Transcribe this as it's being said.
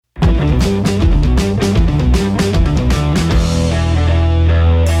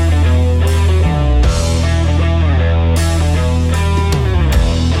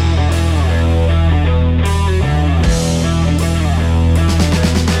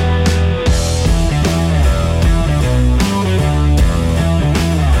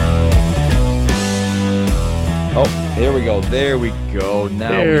There we go. There we go. Now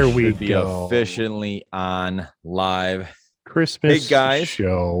There we should we be go. officially on live. Christmas Hey, guys.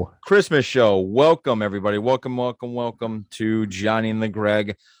 show. Christmas show. Welcome, everybody. Welcome to Johnny and the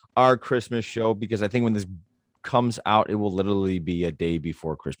Greg, our Christmas show, because I think when this comes out, it will literally be a day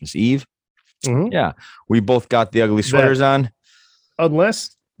before Christmas Eve. Mhm. Yeah. We both got the ugly sweaters on.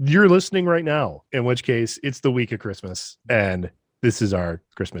 Unless you're listening right now, in which case it's the week of Christmas and this is our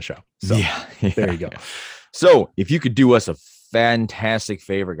Christmas show. So there you go. So if you could do us a fantastic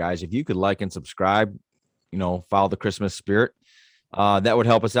favor, guys, if you could like and subscribe, follow the Christmas spirit, that would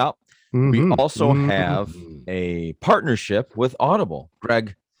help us out. We also have a partnership with Audible.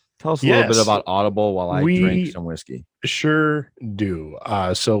 Greg, tell us a little bit about Audible while I drink some whiskey. Sure do.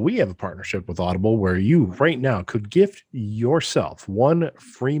 So we have a partnership with Audible where you right now could gift yourself 1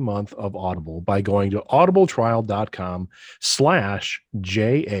 free month of Audible by going to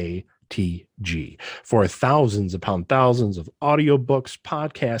audibletrial.com/JATG for thousands upon thousands of audiobooks,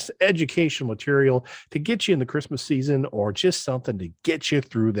 podcasts, educational material to get you in the Christmas season, or just something to get you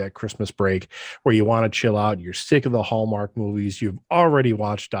through that Christmas break where you want to chill out. You're sick of the Hallmark movies. You've already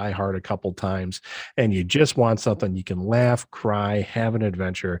watched Die Hard a couple times and you just want something you can laugh, cry, have an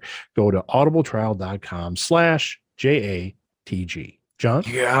adventure. Go to audibletrial.com/JATG. John?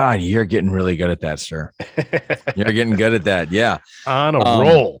 God, you're getting really good at that, sir. You're getting good at that. Yeah. On a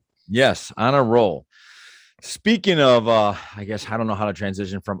roll. Yes, on a roll. Speaking of, I guess I don't know how to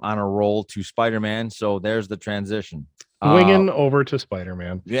transition from on a roll to Spider-Man. So there's the transition. Winging over to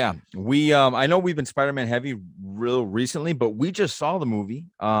Spider-Man. Yeah. I know we've been Spider-Man heavy real recently, but we just saw the movie.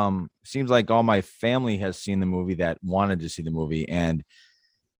 Seems like all my family has seen the movie that wanted to see the movie. And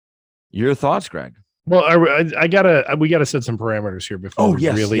your thoughts, Greg? Well, we gotta set some parameters here before we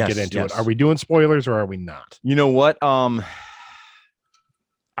really get into it. Are we doing spoilers or are we not? You know what?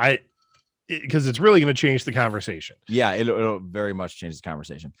 Because it's really going to change the conversation. Yeah, it'll very much change the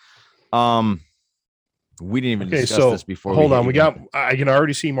conversation. We didn't even discuss this before. Hold on, I can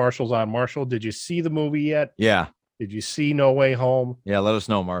already see Marshall's on. Marshall, did you see the movie yet? Yeah. Did you see No Way Home? Yeah, let us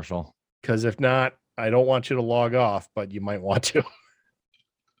know, Marshall. Because if not, I don't want you to log off, but you might want to.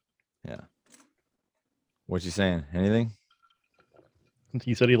 Yeah. What's he saying? Anything?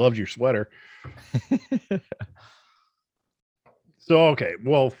 He said he loves your sweater. So, okay.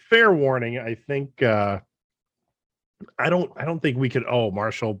 Well, fair warning. I think I don't think we could. Oh,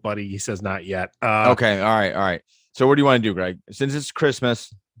 Marshall, buddy, he says not yet. Okay. All right. So what do you want to do, Greg? Since it's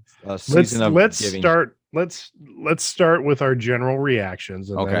Christmas, season of giving. Let's start with our general reactions.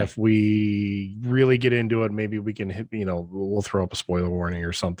 And then if we really get into it, maybe we can we'll throw up a spoiler warning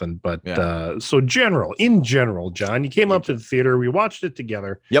or something. But so in general, John, you came up to the theater, we watched it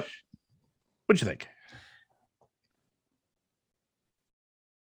together. Yep. What'd you think?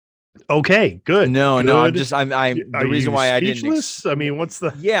 Okay, good. No, I'm the reason why speechless? I mean, what's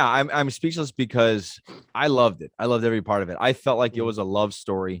the I'm speechless because I loved it. I loved every part of it. I felt like it was a love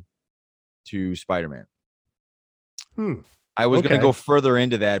story to Spider-Man. I was going to go further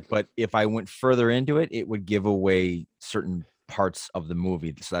into that, but if I went further into it, it would give away certain parts of the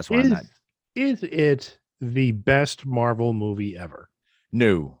movie. So that's why I'm not. Is it the best Marvel movie ever?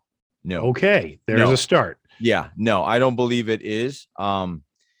 No. Okay, there's a start. Yeah, no, I don't believe it is.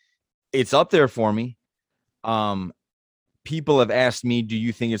 It's up there for me. People have asked me, do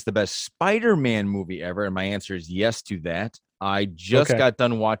you think it's the best Spider-Man movie ever? And my answer is yes to that. I just got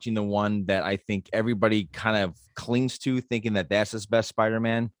done watching the one that I think everybody kind of clings to, thinking that that's his best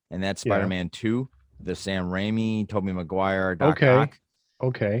Spider-Man, and that's Spider-Man 2, the Sam Raimi, Tobey Maguire, Doc Ock.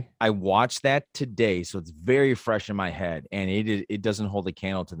 Okay. I watched that today, so it's very fresh in my head, and it doesn't hold a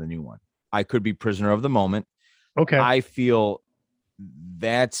candle to the new one. I could be prisoner of the moment. Okay. I feel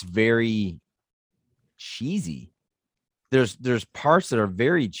that's very cheesy. There's parts that are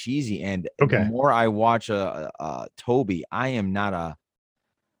very cheesy, and the more I watch Toby, I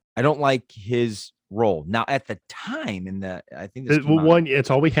don't like his role. Now at the time I think this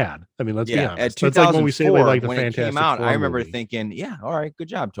it's all we had. I mean, let's be honest. That's like when we say we like the Fantastic Four I remember movie. thinking, yeah, all right, good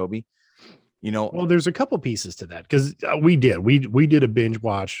job, Toby. Well, there's a couple pieces to that because we did a binge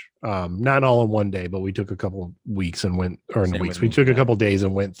watch, not all in one day, but we took a couple weeks and went, or in weeks. We took a couple days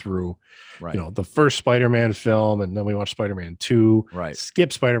and went through, the first Spider-Man film, and then we watched Spider-Man 2. Right.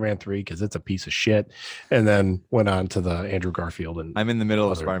 Skip Spider-Man 3 because it's a piece of shit, and then went on to the Andrew Garfield. And I'm in the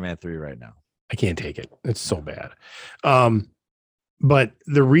middle of Spider-Man 3 right now. I can't take it. It's so bad. But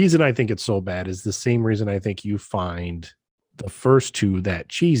the reason I think it's so bad is the same reason I think you find the first two that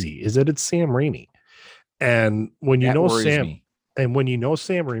cheesy, is that it's Sam Raimi. And when you know Sam, And when you know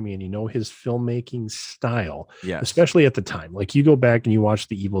Sam Raimi and you know his filmmaking style, Yes. especially at the time, like you go back and you watch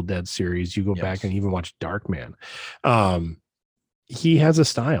the Evil Dead series, you go back and even watch Darkman. He has a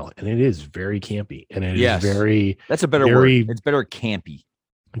style, and it is very campy, and it is very. That's a better word. It's better campy.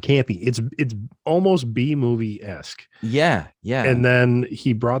 Campy. It's almost B movie esque. Yeah. And then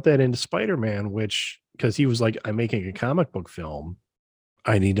he brought that into Spider-Man, which because he was like, I'm making a comic book film,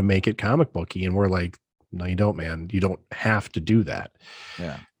 I need to make it comic booky, and we're like, no, you don't, man. You don't have to do that.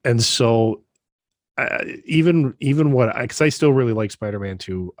 Yeah. And so even what because I still really like Spider-Man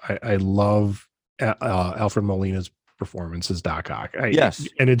 2. I love Alfred Molina's performance as Doc Ock. Yes.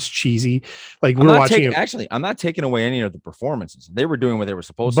 And it's cheesy. Like we're watching it. Actually, I'm not taking away any of the performances. They were doing what they were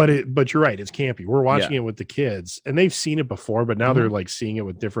supposed to. But you're right. It's campy. We're watching it with the kids, and they've seen it before, but now they're like seeing it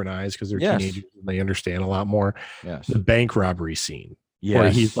with different eyes because they're teenagers and they understand a lot more. Yes. The bank robbery scene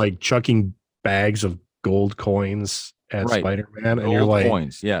where he's like chucking bags of gold coins at Spider-Man, and you're like,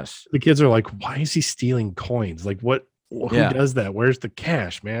 coins. Yes. The kids are like, why is he stealing coins? Like, who does that? Where's the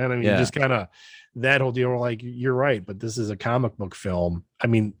cash, man? I mean, just kind of that whole deal. We're like, you're right, but this is a comic book film. I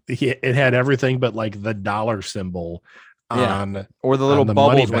mean, it had everything but like the dollar symbol on, or the little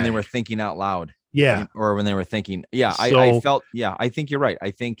bubbles when they were thinking out loud. Yeah. Or when they were thinking. Yeah. I felt, I think you're right. I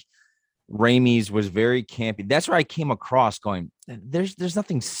think Raimi's was very campy. That's where I came across going, there's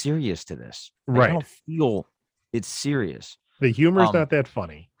nothing serious to this. Right. I don't feel it's serious. The humor's not that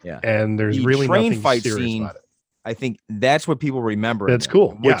funny. Yeah. And there's really nothing fight serious scene, about it. I think that's what people remember. That's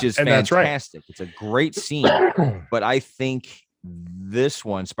cool. Which is fantastic. It's a great scene. But I think this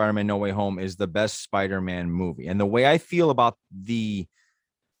one, Spider-Man No Way Home, is the best Spider-Man movie. And the way I feel about the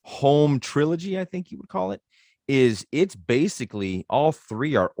Home trilogy, I think you would call it, is it's basically all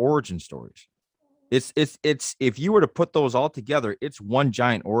three are origin stories. It's if you were to put those all together, it's one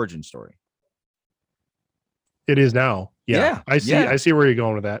giant origin story. It is now. Yeah. I see where you're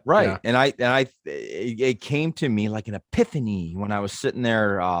going with that. Right. Yeah. And it came to me like an epiphany when I was sitting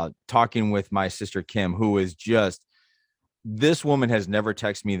there talking with my sister Kim, who is just, this woman has never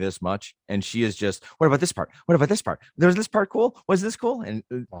texted me this much. And she is just, what about this part? What about this part? There's this part cool? Was this cool? And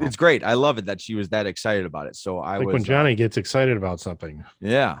it's great. I love it that she was that excited about it. So I was when Johnny gets excited about something.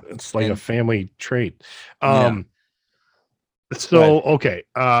 Yeah. It's like a family trait. So, okay.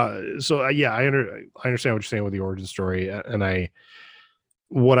 I understand what you're saying with the origin story. And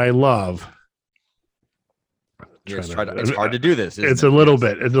what I love. It's hard to do this. It's a little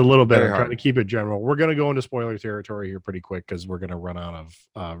bit. I'm trying to keep it general. We're going to go into spoiler territory here pretty quick because we're going to run out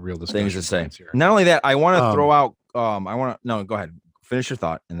of real discussion. Things to say. Here. Not only that, I want to throw out. Go ahead. Finish your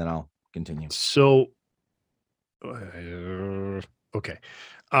thought, and then I'll continue. So, okay.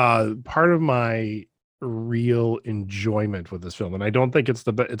 Part of my real enjoyment with this film, and I don't think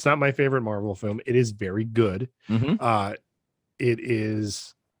it's not my favorite Marvel film. It is very good. Mm-hmm. It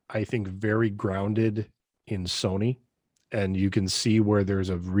is, I think, very grounded in Sony, and you can see where there's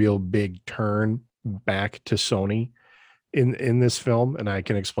a real big turn back to Sony in this film, and I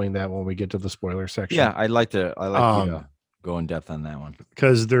can explain that when we get to the spoiler section. Yeah, I'd like you to go in depth on that one,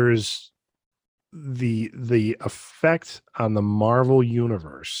 because there's the effect on the Marvel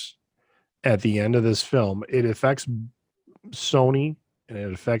universe at the end of this film. It affects Sony and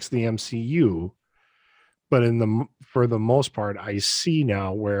it affects the MCU, but for the most part, I see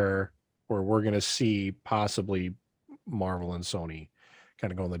now where we're going to see possibly Marvel and Sony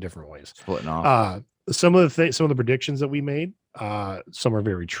kind of going the different ways, splitting off. Some of the predictions that we made, some are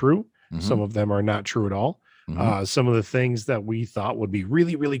very true. Mm-hmm. Some of them are not true at all. Mm-hmm. Some of the things that we thought would be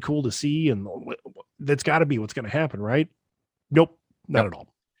really, really cool to see, and that's got to be what's going to happen, right? Nope, not at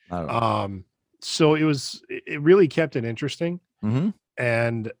all. Not at all. So it really kept it interesting. Mm-hmm.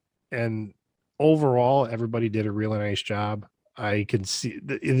 And overall, everybody did a really nice job. I can see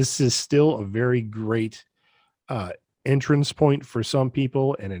this is still a very great entrance point for some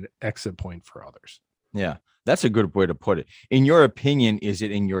people and an exit point for others. Yeah, that's a good way to put it. In your opinion, is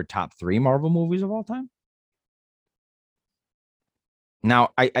it in your top 3 Marvel movies of all time?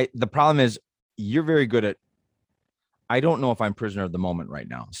 Now, the problem is you're very good at, I don't know if I'm prisoner of the moment right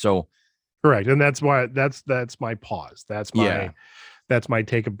now. So correct. And that's why that's my pause. That's my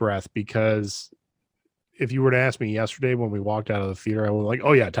take a breath, because if you were to ask me yesterday when we walked out of the theater, I was like,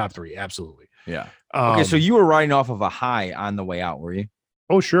 oh yeah, top 3. Absolutely. Yeah. Okay. So you were riding off of a high on the way out, were you?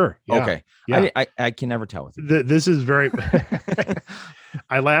 Oh, sure. Yeah. Okay. Yeah. I can never tell with you. This is very,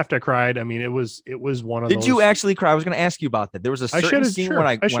 I laughed, I cried. I mean, it was one of those. Did you actually cry? I was going to ask you about that. There was a certain scene when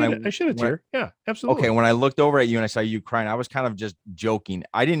I shed a tear. Yeah, absolutely. Okay. When I looked over at you and I saw you crying, I was kind of just joking.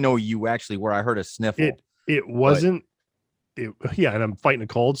 I didn't know you actually were. I heard a sniffle. It wasn't. And I'm fighting a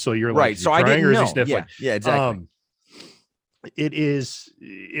cold, so you're right. Like, so I didn't know. Yeah, exactly.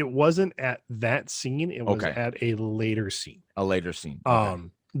 It wasn't at that scene. It was Okay. at a later scene. A later scene. Okay.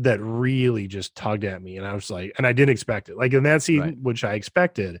 That really just tugged at me. And I was like, and I didn't expect it. Like in that scene, Right. which I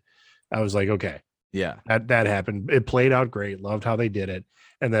expected, I was like, okay, Yeah. that happened. It played out great. Loved how they did it.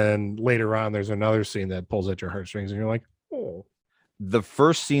 And then later on, there's another scene that pulls at your heartstrings, and you're like, oh. The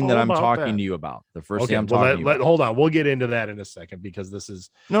first scene that All I'm about talking that. to you about. The first Okay, scene I'm well, talking to you about. hold on. We'll get into that in a second because this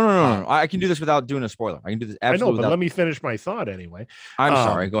is No. I can do this without doing a spoiler. I can do this I know, absolutely but without. let me finish my thought anyway. I'm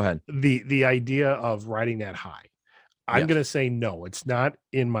sorry. Go ahead. The idea of riding that high. I'm Yes. gonna say no, it's not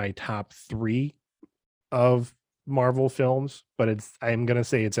in my top 3 of Marvel films, but I'm gonna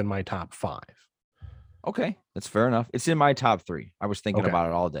say it's in my top 5. Okay, that's fair enough. It's in my top 3. I was thinking Okay. about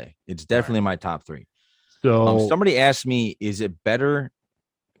it all day. It's definitely in my top 3. So somebody asked me, is it better?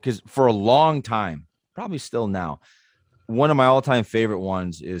 Because for a long time, probably still now, one of my all-time favorite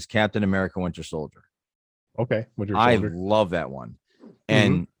ones is Captain America Winter Soldier. Okay, Winter I Soldier. love that one.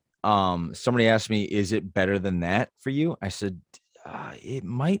 And somebody asked me, is it better than that for you? I said, it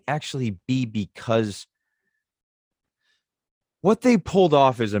might actually be, because what they pulled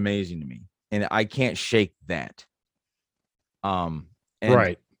off is amazing to me, and I can't shake that. And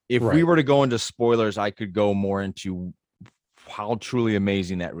right. If we were to go into spoilers, I could go more into how truly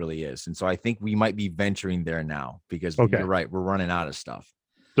amazing that really is. And so I think we might be venturing there now, because you're right. We're running out of stuff.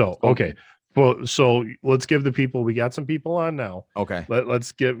 So, okay. Well, so let's give the people, we got some people on now. Okay.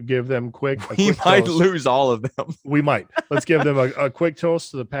 Let's give them quick. We might lose all of them. We might. Let's give them a quick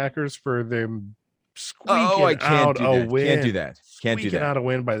toast to the Packers for them squeaking out a win. Can't do that. Squeaking out a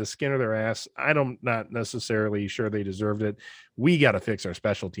win by the skin of their ass. I'm not necessarily sure they deserved it. We got to fix our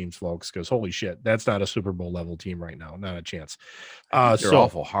special teams, folks, because holy shit, that's not a Super Bowl level team right now. Not a chance. They're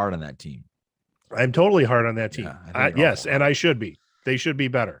awful hard on that team. I'm totally hard on that team. Yeah, yes, and I should be. They should be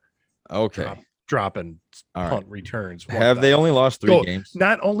better. Okay. Dropping punt returns. Have they only lost 3 games?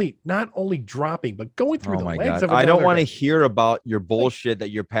 Not only dropping, but going through the legs of I don't want to hear about your bullshit that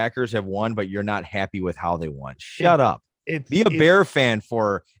your Packers have won, but you're not happy with how they won. Shut up. Be a Bear fan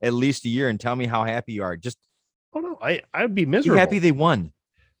for at least a year and tell me how happy you are. Just I'd be miserable. Be happy they won.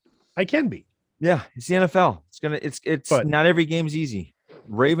 I can be. Yeah, it's the NFL. It's not every game's easy.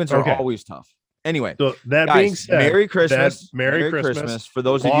 Ravens are always tough. Anyway, so that being said, Merry Christmas. Merry Christmas for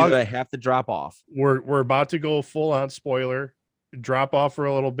those of you that have to drop off. We're about to go full on spoiler. Drop off for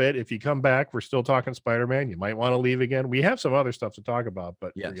a little bit. If you come back, we're still talking Spider-Man. You might want to leave again. We have some other stuff to talk about,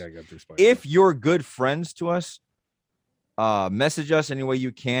 but we gotta go through Spider-Man. If you're good friends to us, message us any way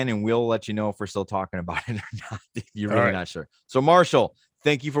you can, and we'll let you know if we're still talking about it or not. If you're really not sure. So Marshall,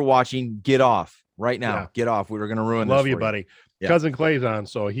 thank you for watching. Get off right now. Yeah. Get off. We were gonna ruin. Love this you, buddy. Yeah. Cousin Clay's on,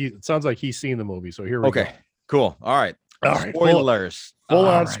 so it sounds like he's seen the movie. So here we go. Okay, cool. All right. Spoilers. Full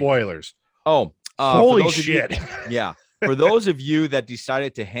on spoilers. Oh, holy shit. Yeah. For those of you that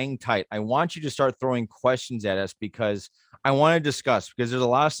decided to hang tight, I want you to start throwing questions at us, because I want to discuss, because there's a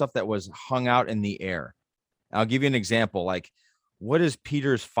lot of stuff that was hung out in the air. I'll give you an example. Like, what is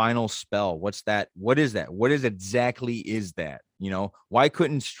Peter's final spell? What's that? What is that? What exactly is that? Why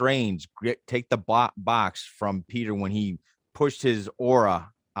couldn't Strange take the box from Peter when he pushed his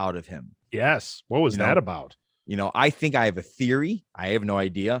aura out of him? Yes. What was that about? I think I have a theory. I have no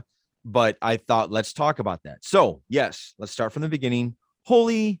idea, but I thought, let's talk about that. So yes, let's start from the beginning.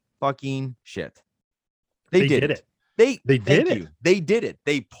 Holy fucking shit. They did it. They did it. They did it.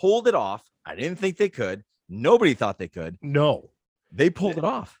 They pulled it off. I didn't think they could. Nobody thought they could. No, they pulled it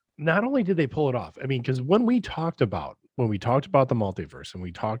off. Not only did they pull it off, I mean, because when we talked about the multiverse, and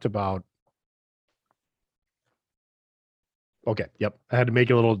we talked about, okay, yep, I had to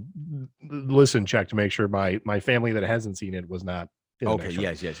make a little listen check to make sure my family that hasn't seen it was not. Okay.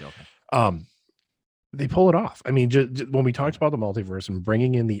 Yes. Okay. They pull it off. I mean, just when we talked about the multiverse and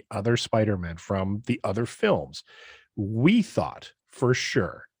bringing in the other Spider-Man from the other films, we thought for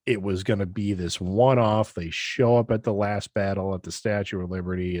sure it was going to be this one-off. They show up at the last battle at the Statue of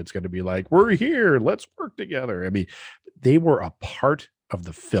Liberty. It's going to be like, we're here. Let's work together. I mean, they were a part of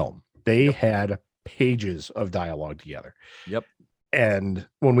the film. They had pages of dialogue together. Yep. And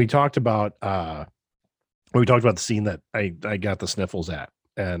when we talked about the scene that I got the sniffles at,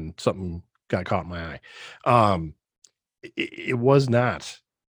 and something got caught in my eye, it was not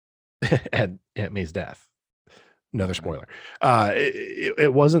at Aunt May's death. Another spoiler.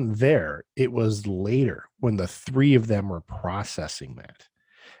 It wasn't there. It was later when the 3 of them were processing that,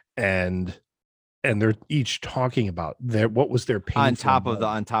 and they're each talking about what was their pain on top of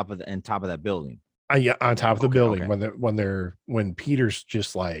that building. Yeah, on top of the building. Okay. When Peter's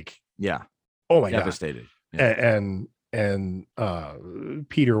just like, oh my devastated. God. And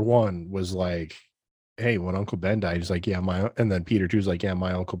Peter 1 was like, hey, when Uncle Ben died, he's like, yeah, and then Peter too's like, yeah,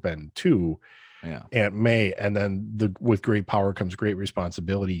 my Uncle Ben too. Yeah. Aunt May, and then with great power comes great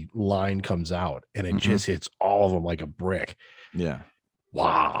responsibility line comes out, and it just hits all of them like a brick. Yeah.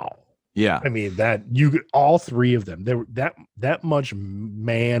 Wow. Yeah. I mean, all three of them, there that much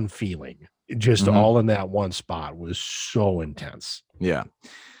man feeling just all in that one spot was so intense. Yeah.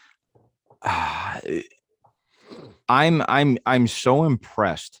 I'm so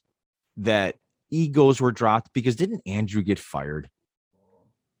impressed that egos were dropped, because didn't Andrew get fired?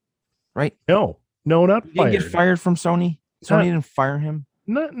 Right? No, not He fired. didn't get fired from Sony. Sony didn't fire him.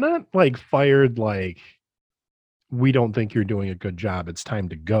 Not like fired, like we don't think you're doing a good job, it's time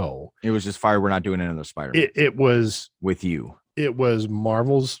to go. It was just fired. We're not doing another Spider-Man. It was with you. It was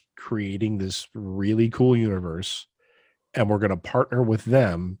Marvel's creating this really cool universe, and we're going to partner with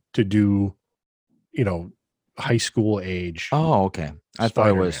them to do, high school age. Oh, okay. I thought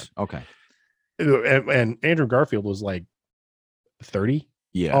it was okay. And Andrew Garfield was like 30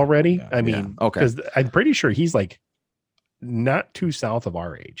 already. Yeah, I mean, okay. Because I'm pretty sure he's like not too south of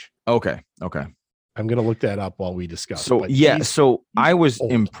our age. Okay. I'm going to look that up while we discuss. So, so I was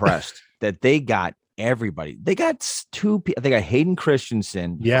impressed that they got everybody. They got two people. They got Hayden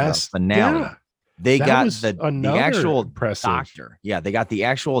Christensen. Yes. For the finale. Yeah. They got the actual impressive doctor. Yeah. They got the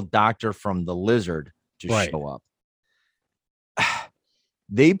actual doctor from The Lizard to show up.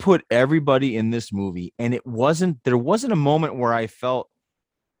 They put everybody in this movie, and there wasn't a moment where I felt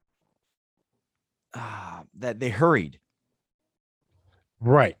that they hurried.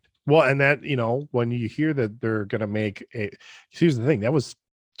 Right. Well, and that, when you hear that they're going to make here's the thing, that was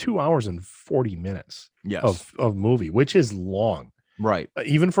 2 hours and 40 minutes of movie, which is long. Right.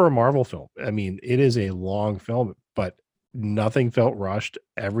 Even for a Marvel film. I mean, it is a long film, but nothing felt rushed.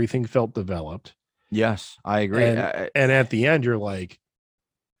 Everything felt developed. Yes, I agree. And at the end, you're like,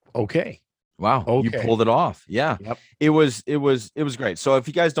 okay. Wow. Okay. You pulled it off. Yeah. Yep. It was great. So if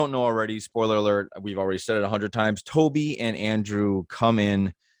you guys don't know already, spoiler alert, we've already said it 100 times. Tobey and Andrew come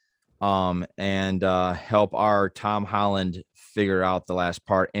in and help our Tom Holland figure out the last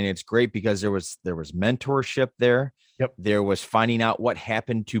part. And it's great because there was mentorship there. Yep. There was finding out what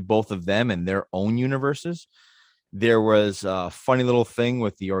happened to both of them in their own universes. There was a funny little thing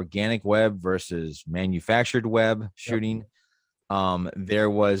with the organic web versus manufactured web shooting. Yep. There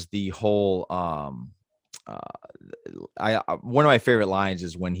was the whole one of my favorite lines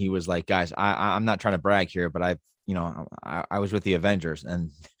is when he was like, guys, I'm not trying to brag here, but I was with the Avengers, and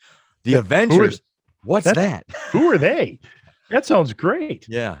the Avengers. What's that? Who are they? That sounds great.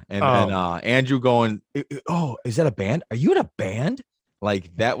 Yeah. And Andrew going, oh, is that a band? Are you in a band?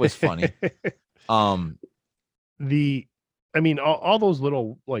 Like, that was funny. All those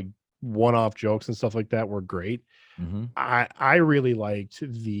little like one-off jokes and stuff like that were great. Mm-hmm. I really liked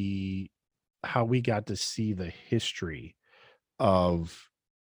how we got to see the history of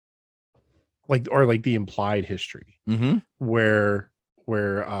the implied history, where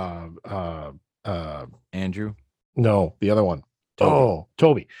Andrew, no, the other one,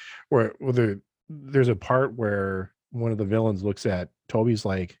 Tobey, where there's a part where one of the villains looks at Tobey's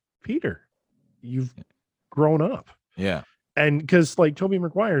like, Peter, you've grown up. Yeah. And because like Tobey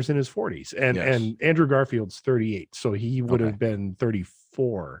Maguire's in his 40s and Andrew Garfield's 38, so he would have been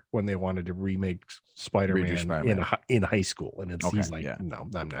 34 when they wanted to remake Spider-Man in high school, and he's like, no,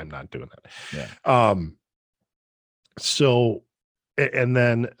 I'm not doing that. Yeah. So, and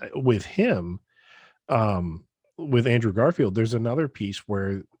then with him, with Andrew Garfield, there's another piece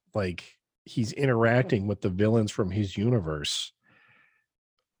where like he's interacting with the villains from his universe,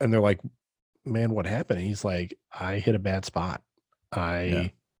 and they're like, man, what happened? And he's like, I hit a bad spot. He's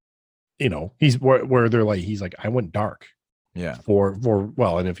where they're like, he's like, I went dark. Yeah.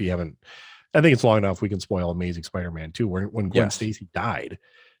 And if you haven't, I think it's long enough we can spoil Amazing Spider-Man 2, where when Gwen Stacy died,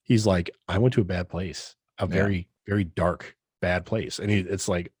 he's like, I went to a bad place, a very, very dark, bad place. And it's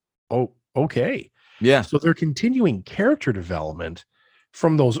like, oh, okay. Yeah. So they're continuing character development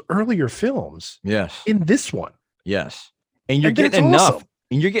from those earlier films. Yes. In this one. Yes. And you're getting enough. Awesome.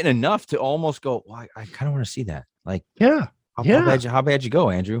 And you're getting enough to almost go, well, I kind of want to see that. Like, how bad you go,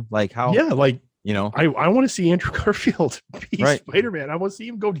 Andrew? Like how? Yeah, like I want to see Andrew Garfield be Spider-Man. I want to see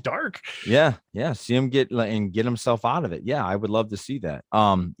him go dark. Yeah, see him get himself out of it. Yeah, I would love to see that.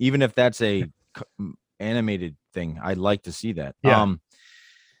 Even if that's a animated thing, I'd like to see that. Yeah.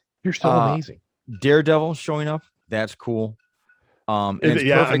 You're so amazing. Daredevil showing up, that's cool. And it's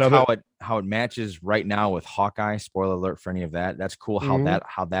perfect how it matches right now with Hawkeye. Spoiler alert for any of that. That's cool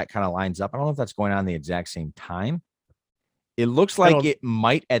how that kind of lines up. I don't know if that's going on the exact same time. It looks like it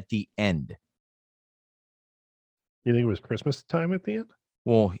might at the end. You think it was Christmas time at the end?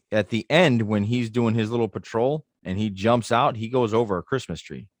 Well, at the end, when he's doing his little patrol and he jumps out, he goes over a Christmas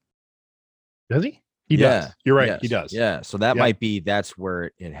tree. Does he? He Yeah. does. You're right. Yes. He does. Yeah. So that might be that's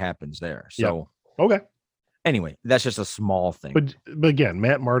where it happens there. So okay. Anyway, that's just a small thing. But again,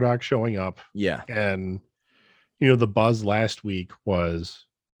 Matt Murdock showing up. Yeah. And the buzz last week was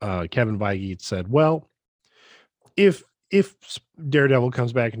Kevin Feige said, well, if Daredevil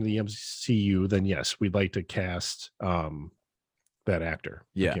comes back into the MCU, then yes, we'd like to cast that actor.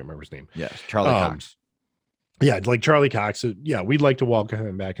 Yeah. I can't remember his name. Yes, Charlie Cox. Yeah, like Charlie Cox. Yeah, we'd like to welcome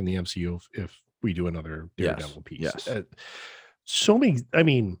him back in the MCU if we do another Daredevil piece. Yes. So many. I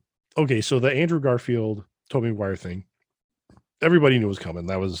mean, okay, so the Andrew Garfield, Tobey Maguire thing, everybody knew was coming.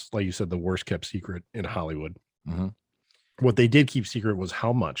 That was, like you said, the worst kept secret in Hollywood. Mm-hmm. What they did keep secret was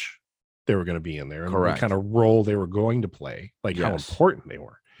how much they were going to be in there and Correct. what kind of role they were going to play, like how important they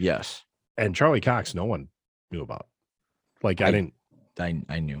were. Yes. And Charlie Cox, no one knew about. Like I knew,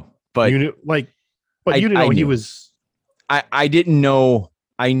 but you knew, like, but you didn't know he was. I didn't know.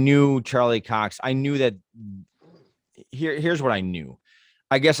 I knew Charlie Cox. I knew that. Here's what I knew.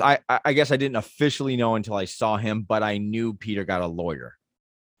 I guess I didn't officially know until I saw him, but I knew Peter got a lawyer,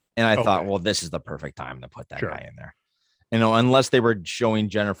 and I thought, well, this is the perfect time to put that guy in there. Unless they were showing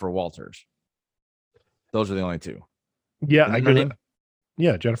Jennifer Walters. Those are the only two. Yeah,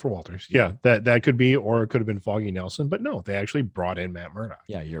 yeah, Jennifer Walters. Yeah, that could be, or it could have been Foggy Nelson, but no, they actually brought in Matt Murdock.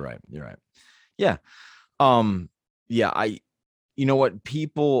 Yeah, you're right. Yeah. Yeah, you know what,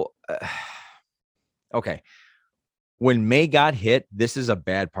 people okay. When May got hit, this is a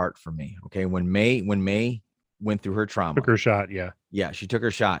bad part for me. Okay. When May went through her trauma, took her shot. Yeah, she took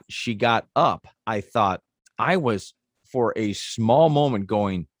her shot. She got up. I thought, I was for a small moment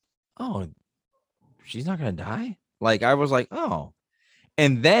going, oh, she's not gonna die. Like I was like, oh.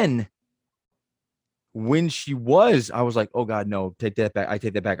 And then when she was, I was like, oh God, no, take that back. I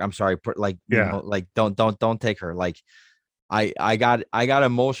take that back. I'm sorry. Don't take her. Like I got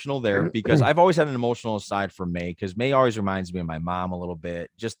emotional there because I've always had an emotional side for May, because May always reminds me of my mom a little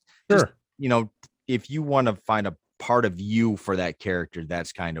bit. Just if you want to find a part of you for that character,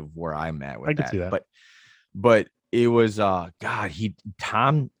 that's kind of where I'm at with that. I can see that. But it was Tom.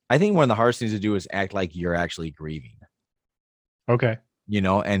 I think one of the hardest things to do is act like you're actually grieving. Okay.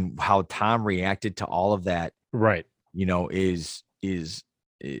 And how Tom reacted to all of that, right? It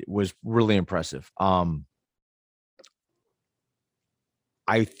was really impressive.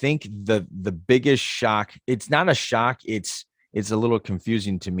 I think the biggest shock, it's not a shock, it's a little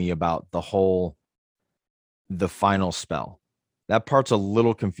confusing to me about the final spell. That part's a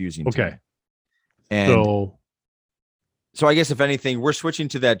little confusing. Okay. And so I guess if anything, we're switching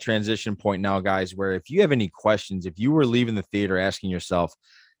to that transition point now, guys, where if you have any questions, if you were leaving the theater asking yourself,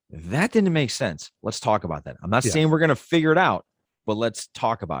 that didn't make sense, let's talk about that. I'm not saying we're going to figure it out, but let's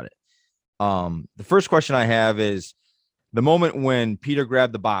talk about it. The first question I have is the moment when Peter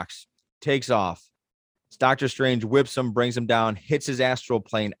grabbed the box, takes off, Doctor Strange whips him, brings him down, hits his astral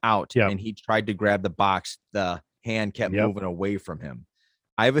plane out, and he tried to grab the box. The hand kept moving away from him.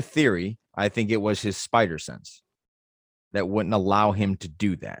 I have a theory. I think it was his spider sense that wouldn't allow him to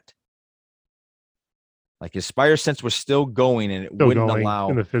do that. Like his spider sense was still going, and it wouldn't allow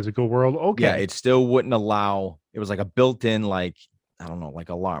in the physical world. Okay. Yeah, it still wouldn't allow. It was like a built-in, like, I don't know, like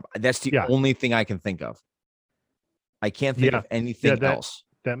alarm. That's the only thing I can think of. I can't think of anything else.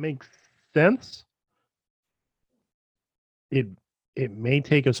 That makes sense. It may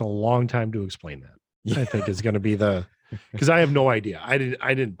take us a long time to explain that. I think is going to be because I have no idea. I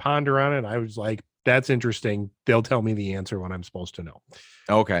didn't ponder on it. I was like, that's interesting. They'll tell me the answer when I'm supposed to know.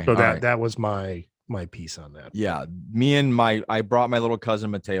 Okay. So that was my piece on that. Yeah. I brought my little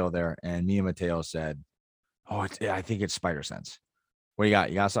cousin Mateo there, and me and Mateo said, oh, I think it's spider sense. What do you got?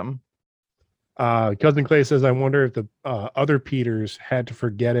 You got something? Cousin Clay says, I wonder if the other Peters had to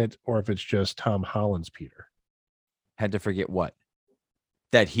forget it, or if it's just Tom Holland's Peter. Had to forget what?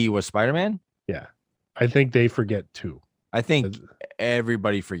 That he was Spider-Man? Yeah. I think they forget too. I think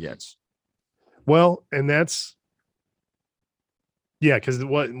everybody forgets. Well, and that's because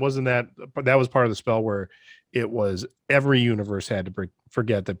wasn't that was part of the spell where it was every universe had to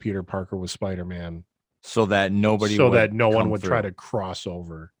forget that Peter Parker was Spider-Man, so that no one would try to cross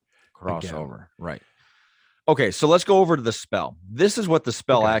over. Right. Okay, so let's go over to the spell. This is what the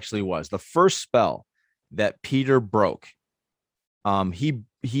spell actually was. The first spell that Peter broke.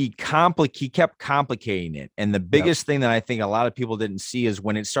 He kept complicating it, and the biggest thing that I think a lot of people didn't see is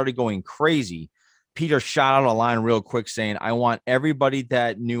when it started going crazy, Peter shot out a line real quick saying, I want everybody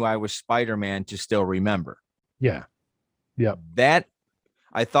that knew I was Spider-Man to still remember. Yeah. That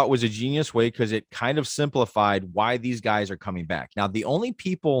I thought was a genius way because it kind of simplified why these guys are coming back. Now, the only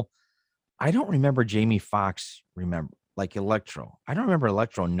people I don't remember Jamie Foxx like Electro. I don't remember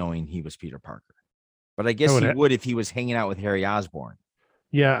Electro knowing he was Peter Parker, but I guess he would if he was hanging out with Harry Osborn.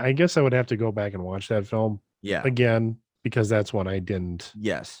 Yeah, I guess I would have to go back and watch that film. Yeah, again, because that's one I didn't.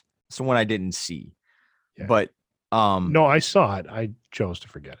 Yes, so one I didn't see, yeah. But no, I saw it. I chose to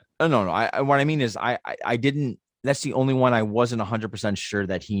forget it. No. What I mean is, I didn't. That's the only one I wasn't 100% sure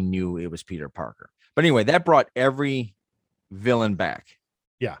that he knew it was Peter Parker. But anyway, that brought every villain back.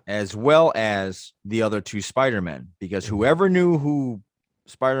 Yeah, as well as the other two Spider-Men, because whoever knew who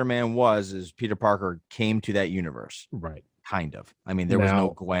Spider-Man was as Peter Parker came to that universe. Right. Kind of. I mean, there was no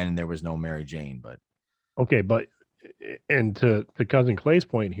Gwen, there was no Mary Jane, but okay, but and to Cousin Clay's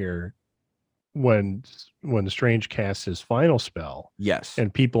point here, when Strange cast his final spell, yes,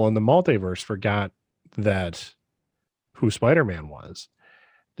 and people in the multiverse forgot that who Spider-Man was,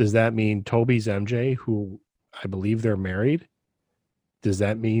 does that mean Toby's MJ, who I believe they're married, does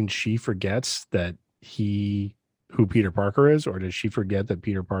that mean she forgets that who Peter Parker is, or does she forget that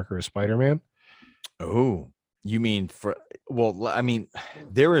Peter Parker is Spider-Man? Oh, you mean I mean,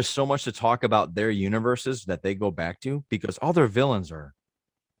 there is so much to talk about their universes that they go back to, because all their villains are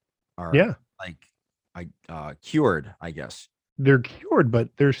cured, I guess. They're cured, but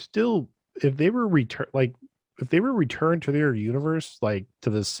they're still, if they were returned to their universe, like to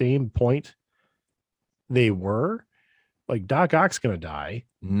the same point they were, like Doc Ock's gonna die.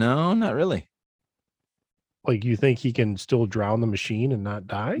 No, not really. Like, you think he can still drown the machine and not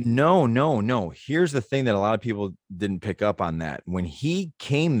die? No. Here's the thing that a lot of people didn't pick up on that. When he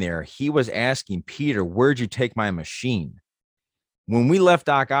came there, he was asking Peter, where'd you take my machine? When we left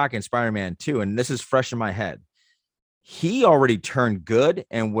Doc Ock in Spider-Man 2, and this is fresh in my head, he already turned good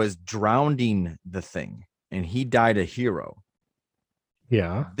and was drowning the thing, and he died a hero.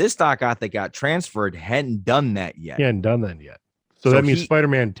 Yeah. This Doc Ock that got transferred hadn't done that yet. He hadn't done that yet. So that means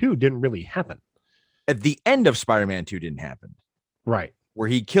Spider-Man 2 didn't really happen. At the end of Spider-Man 2 didn't happen. Right. Where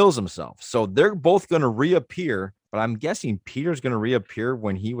he kills himself. So they're both going to reappear, but I'm guessing Peter's going to reappear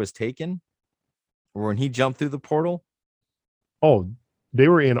when he was taken or when he jumped through the portal. Oh, they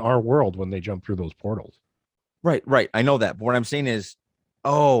were in our world when they jumped through those portals. Right. I know that. But what I'm saying is,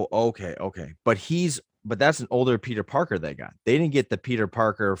 okay. But that's an older Peter Parker they got. They didn't get the Peter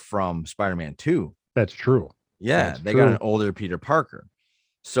Parker from Spider-Man 2. That's true. Yeah, they got an older Peter Parker.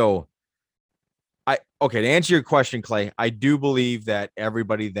 So to answer your question, Clay, I do believe that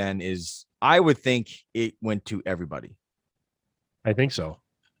everybody then I would think it went to everybody. I think so.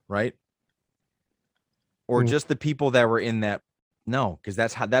 Right? Or just the people that were in that. No, because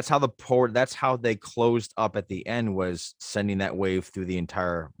that's how they closed up at the end, was sending that wave through the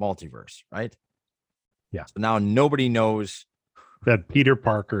entire multiverse, right? Yeah. So now nobody knows that Peter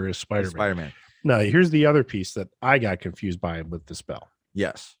Parker is Spider-Man. Now, here's the other piece that I got confused by with the spell.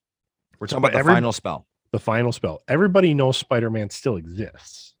 Yes. We're talking about the final spell. The final spell. Everybody knows Spider-Man still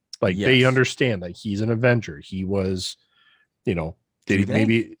exists. Like, they understand that he's an Avenger. He was,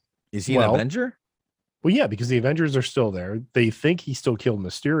 maybe. Is he an Avenger? Well, yeah, because the Avengers are still there. They think he still killed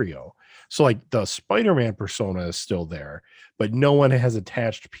Mysterio. So, like, the Spider-Man persona is still there, but no one has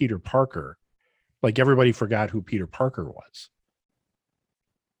attached Peter Parker. Like, everybody forgot who Peter Parker was.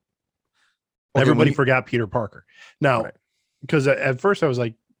 Okay, everybody forgot Peter Parker. Now, because at first I was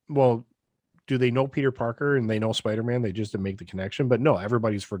like, well, do they know Peter Parker and they know Spider-Man? They just didn't make the connection. But no,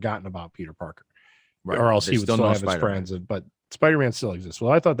 everybody's forgotten about Peter Parker. Right. Or else he would still have his friends. But Spider-Man still exists.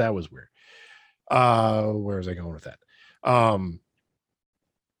 Well, I thought that was weird. Where was I going with that?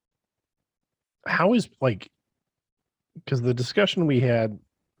 How is, like, because the discussion we had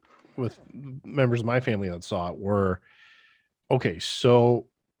with members of my family that saw it were, okay, so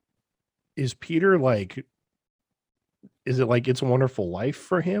is Peter like, is it like It's a Wonderful Life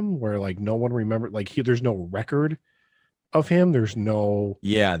for him, where like no one remembered, like there's no record of him, there's no,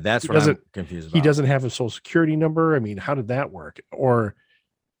 that's what I'm confused about. He doesn't have a social security number. I mean, how did that work? Or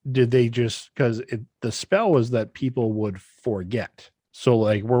did they just, because the spell was that people would forget, so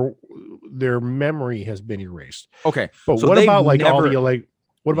like their memory has been erased. Okay, but so what about like all the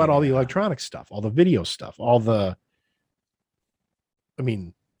what about all the electronic stuff, all the video stuff, all the, I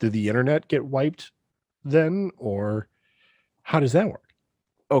mean, did the internet get wiped then, or how does that work?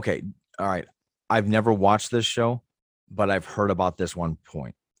 Okay, all right, I've never watched this show, but I've heard about this one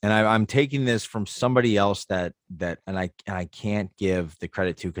point, and I'm taking this from somebody else that and I can't give the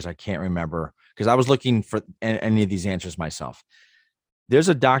credit to, because I can't remember, because I was looking for any of these answers myself. There's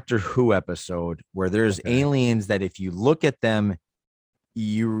a Doctor Who episode where there's aliens that if you look at them,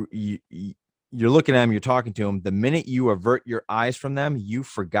 you you're looking at them, you're talking to them. The minute you avert your eyes from them, you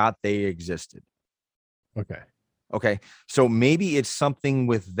forgot they existed. Okay. Okay. So maybe it's something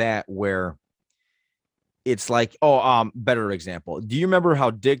with that where it's like, better example. Do you remember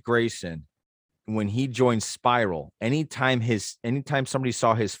how Dick Grayson, when he joined Spiral, anytime somebody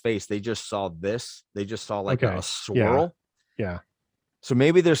saw his face, they just saw this, they just saw like a swirl. Yeah. So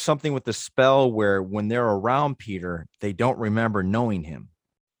maybe there's something with the spell where when they're around Peter, they don't remember knowing him.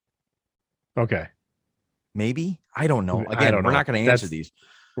 Okay. Maybe. I don't know. Again, we're not going to answer these.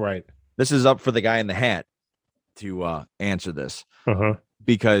 Right. This is up for the guy in the hat to answer this.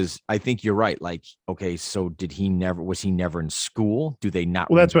 Because I think you're right. Like, okay, so was he never in school? Do they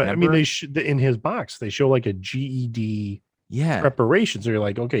not? Well, that's what I mean. In his box, they show like a GED preparation. So you're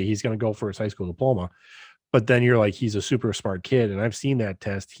like, okay, he's going to go for his high school diploma. But then you're like, he's a super smart kid. And I've seen that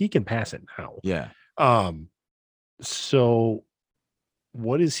test. He can pass it now. Yeah. So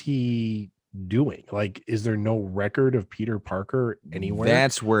what is he doing? Like, is there no record of Peter Parker anywhere?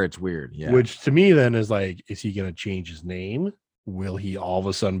 That's where it's weird. Yeah. Which to me then is like, is he going to change his name? Will he all of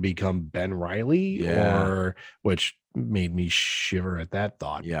a sudden become Ben Reilly? Yeah. Or which made me shiver at that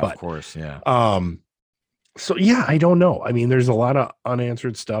thought. Yeah, but, of course. Yeah. So yeah, I don't know. I mean, there's a lot of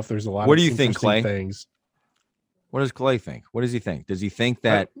unanswered stuff. There's a lot what of do you think, Clay? Things. What does Clay think? What does he think? Does he think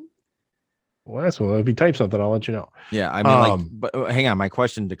that well, that's well, if he types something, I'll let you know. Yeah, I mean, but hang on. My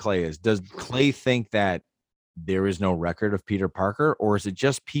question to Clay is: does Clay think that there is no record of Peter Parker, or is it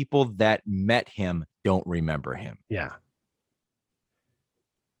just people that met him don't remember him? Yeah.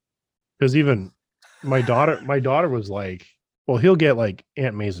 Because even my daughter was like, well, he'll get like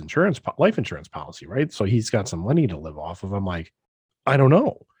Aunt May's life insurance policy, right? So he's got some money to live off of. I'm like, I don't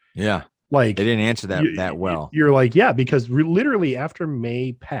know. Yeah. Like they didn't answer that well. You're like, yeah, because literally after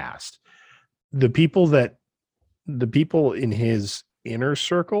May passed, the people in his inner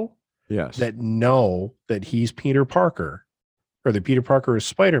circle, yes, that know that he's Peter Parker or that Peter Parker is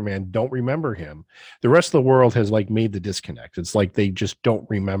Spider-Man don't remember him. The rest of the world has like made the disconnect. It's like they just don't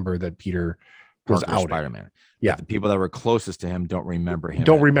remember that Peter was out. Spider-Man. Yeah. But the people that were closest to him don't remember him.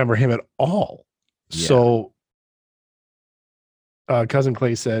 Don't remember him at all. Yeah. So Cousin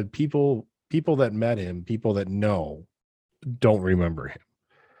Clay said people that met him, people that know, don't remember him.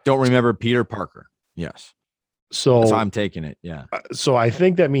 Don't remember Peter Parker. Yes. So that's how I'm taking it. Yeah. So I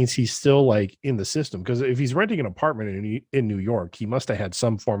think that means he's still like in the system, because if he's renting an apartment in New York, he must have had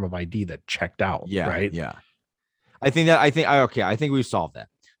some form of ID that checked out. Yeah. Right. Yeah. I think we've solved that.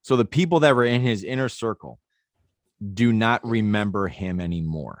 So the people that were in his inner circle do not remember him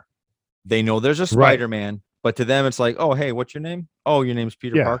anymore. They know there's a Spider-Man, right, but to them it's like, oh, hey, what's your name? Oh, your name's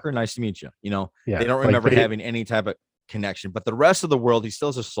Peter Parker. Nice to meet you. You know, they don't remember having any type of connection. But the rest of the world, he still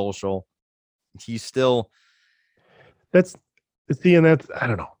is a social. He's still. And that's I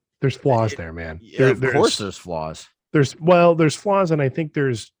don't know. There's flaws there, man. Yeah, of course, there's flaws. There's flaws, and I think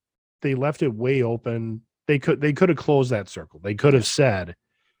they left it way open. They could have closed that circle. They could have said,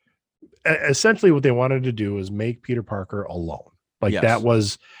 essentially what they wanted to do is make Peter Parker alone. Like that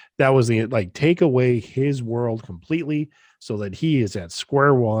was the like, take away his world completely so that he is at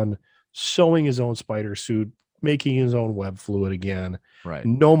square one, sewing his own spider suit, making his own web fluid again. Right.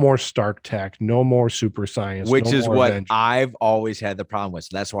 No more Stark tech, no more super science. Which is what Avengers. I've always had the problem with.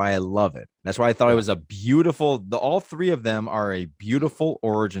 So that's why I love it. That's why I thought it was a beautiful, all three of them are a beautiful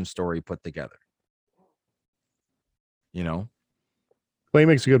origin story put together. You know? Clay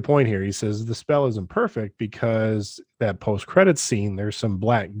makes a good point here. He says the spell isn't perfect because that post-credits scene, there's some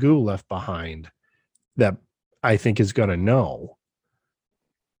black goo left behind that I think is going to know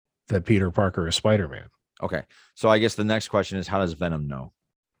that Peter Parker is Spider-Man. Okay. So I guess the next question is, how does Venom know?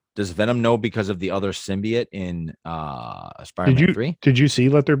 Does Venom know because of the other symbiote in Spider-Man 3? Did you see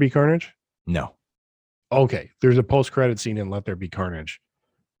Let There Be Carnage? No. Okay. There's a post-credit scene in Let There Be Carnage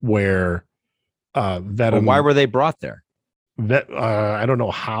where Venom. Well, why were they brought there? I don't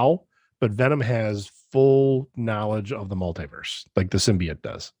know how, but Venom has full knowledge of the multiverse, like the symbiote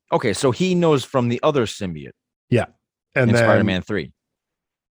does. Okay, so he knows from the other symbiote. Yeah, and in Spider-Man 3.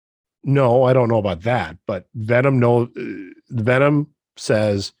 No, I don't know about that, but Venom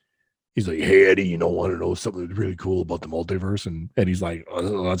says, he's like, hey, Eddie, you don't want to know something really cool about the multiverse? And Eddie's like,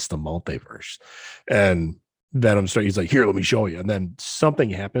 oh, that's the multiverse. And Venom he's like, here, let me show you. And then something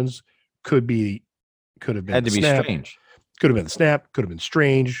happens. Could have been had to be strange. Could have been the snap, could have been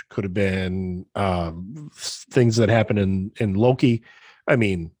strange, could have been things that happen in Loki. I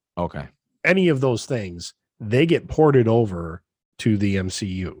mean, okay, any of those things, they get ported over to the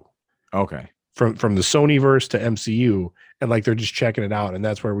MCU. Okay. From the Sonyverse to MCU, and like they're just checking it out, and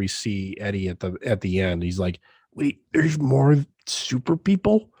that's where we see Eddie at the end. He's like, wait, there's more super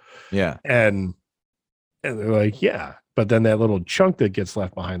people? Yeah. And they're like, yeah. But then that little chunk that gets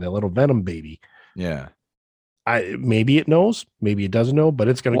left behind, that little Venom baby. Yeah. Maybe it knows, maybe it doesn't know, but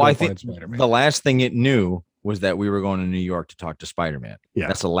it's going to go find Spider-Man. The last thing it knew was that we were going to New York to talk to Spider-Man. Yeah.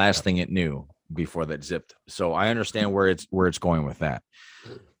 That's the last thing it knew before that zipped. So I understand where it's going with that.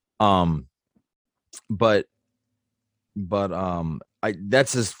 But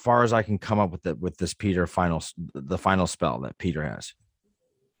that's as far as I can come up with this Peter the final spell that Peter has.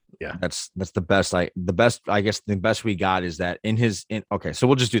 Yeah, that's the best. I guess the best we got is that okay, so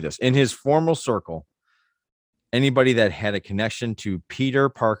we'll just do this in his formal circle. Anybody that had a connection to Peter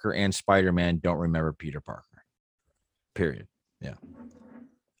Parker and Spider-Man don't remember Peter Parker. Period. Yeah.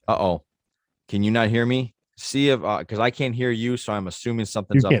 Uh-oh. Can you not hear me? See if because I can't hear you, so I'm assuming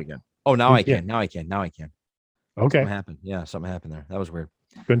something's up again. Oh, now I can. Now I can. Okay. Something happened. Yeah, something happened there. That was weird.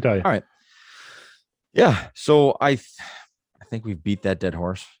 Couldn't tell you. All right. Yeah. So I think we've beat that dead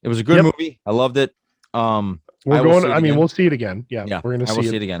horse. It was a good movie. I loved it. We'll see it again. Yeah. We're gonna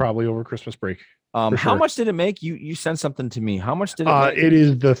see it again. Probably over Christmas break. How much did it make? You sent something to me. How much did it make? It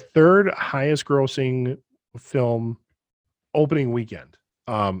is the third highest grossing film opening weekend.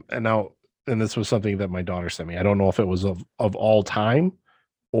 And this was something that my daughter sent me. I don't know if it was of all time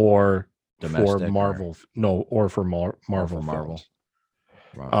or domestic for Marvel. Or for Marvel.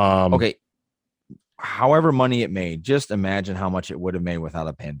 Wow. Okay. However money it made, just imagine how much it would have made without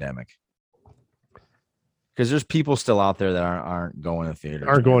a pandemic. Because there's people still out there that aren't going to theaters.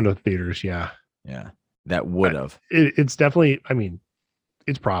 Aren't going to theaters, yeah. Yeah, that would have. It's definitely, I mean,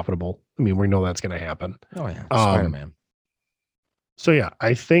 it's profitable. I mean, we know that's going to happen. Oh, yeah. Spider-Man. So, yeah,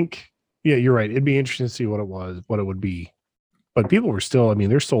 I think, yeah, you're right. It'd be interesting to see what it would be. But people were still, I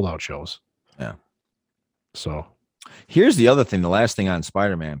mean, they're sold out shows. Yeah. So, here's the other thing. The last thing on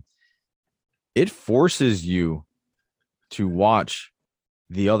Spider-Man, it forces you to watch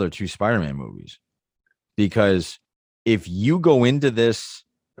the other two Spider-Man movies. Because if you go into this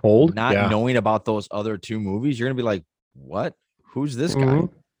cold, not knowing about those other two movies, you're gonna be like, what? Who's this guy?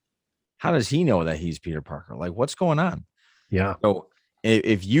 How does he know that he's Peter Parker? Like, what's going on? Yeah. So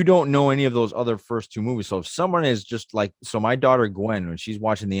if you don't know any of those other first two movies, so if someone is just like, so my daughter Gwen, when she's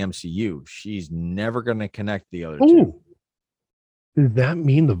watching the MCU, she's never gonna connect the other two. Does that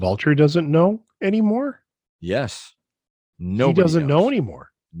mean the Vulture doesn't know anymore? Yes. Nobody doesn't know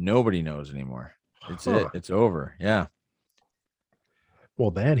anymore. Nobody knows anymore. It's it. It's over. Yeah.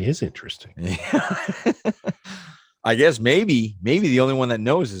 Well, that is interesting. Yeah. I guess maybe the only one that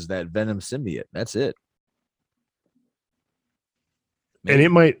knows is that Venom symbiote. That's it. Maybe. And it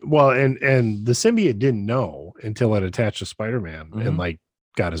might, and the symbiote didn't know until it attached to Spider-Man and like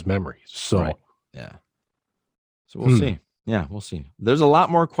got his memories. So yeah. So we'll see. Yeah, we'll see. There's a lot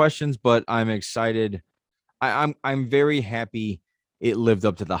more questions, but I'm excited. I'm very happy it lived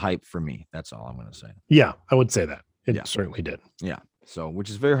up to the hype for me. That's all I'm going to say. Yeah, I would say that. It certainly did. Yeah. So, which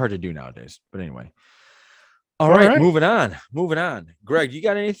is very hard to do nowadays. But anyway. All right. Moving on. Greg, you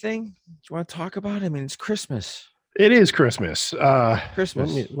got anything you want to talk about? I mean, it's Christmas. It is Christmas.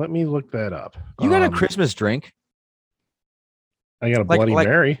 Christmas. Let me look that up. You got a Christmas drink? I got a Bloody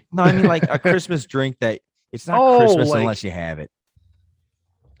Mary. No, I mean like a Christmas drink that it's not Christmas unless you have it.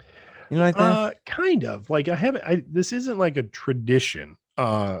 You know, like that? Kind of like I haven't. This isn't like a tradition.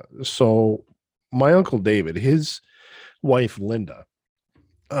 So my Uncle David, his wife Linda,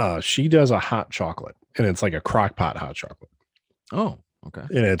 she does a hot chocolate, and it's like a crock pot hot chocolate. Oh, okay.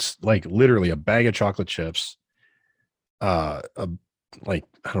 And it's like literally a bag of chocolate chips, a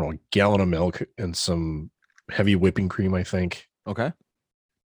gallon of milk, and some heavy whipping cream, I think. Okay.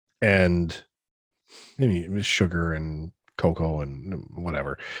 And maybe sugar and cocoa and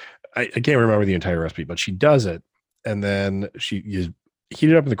whatever. I can't remember the entire recipe, but she does it, and then you heat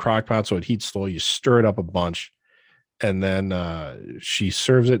it up in the crock pot so it heats slow. You stir it up a bunch, and then she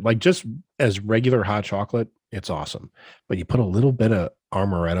serves it like just as regular hot chocolate. It's awesome, but you put a little bit of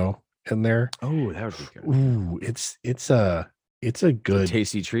amaretto in there. Oh, that would be good. Ooh, it's a good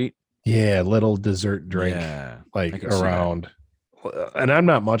tasty treat. Yeah, little dessert drink. Yeah, like around. And I'm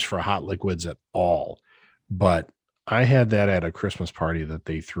not much for hot liquids at all, but I had that at a Christmas party that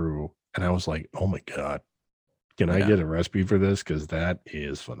they threw, and I was like, oh my God, can I get a recipe for this? Because that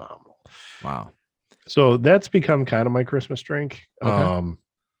is phenomenal. Wow. So that's become kind of my Christmas drink. Okay.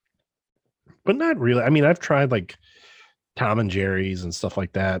 But not really. I mean, I've tried like Tom and Jerry's and stuff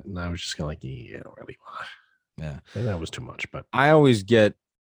like that, and I was just kind of like, yeah, I don't really want. Yeah. And that was too much. But I always get.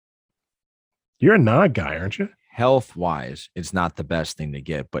 You're a nog guy, aren't you? Health wise, it's not the best thing to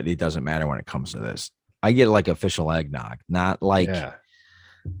get, but it doesn't matter when it comes to this. I get like official eggnog, not like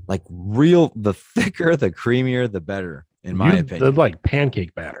real. The thicker, the creamier, the better. in my opinion. Like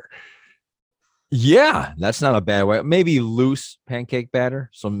pancake batter. Yeah, that's not a bad way. Maybe loose pancake batter,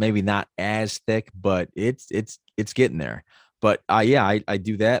 so maybe not as thick, but it's getting there. But yeah, I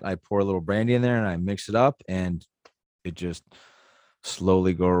do that. I pour a little brandy in there and I mix it up, and it just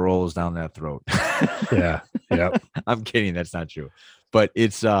slowly rolls down that throat. Yeah. I'm kidding. That's not true, but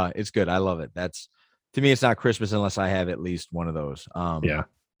it's good. I love it. That's, to me, it's not Christmas unless I have at least one of those.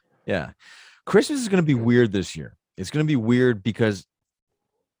 Yeah. Christmas is going to be weird this year. It's going to be weird because,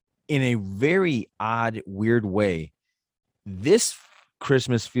 in a very odd, weird way, this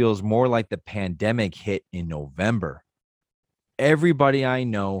Christmas feels more like the pandemic hit in November. Everybody I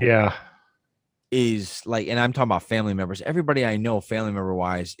know, is like, and I'm talking about family members. Everybody I know, family member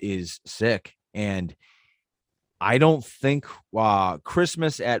wise, is sick, and I don't think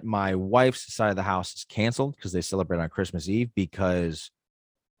Christmas at my wife's side of the house is canceled because they celebrate on Christmas Eve, because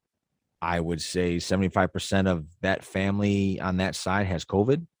I would say 75% of that family on that side has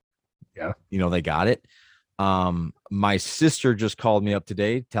COVID. Yeah. They got it. My sister just called me up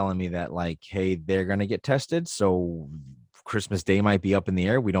today telling me that, like, hey, they're going to get tested. So Christmas Day might be up in the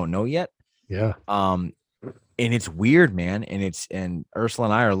air. We don't know yet. Yeah. And it's weird, man. And Ursula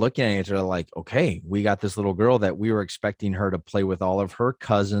and I are looking at each other like, okay, we got this little girl that we were expecting her to play with all of her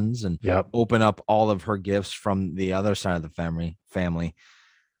cousins and open up all of her gifts from the other side of the family.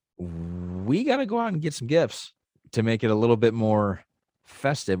 We got to go out and get some gifts to make it a little bit more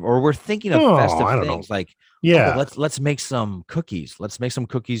festive, or we're thinking of festive things like, let's make some cookies. Let's make some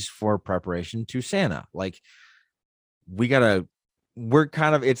cookies for preparation to Santa. Like, we're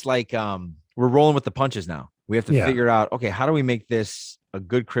kind of, it's like, we're rolling with the punches now. We have to figure out, okay, how do we make this a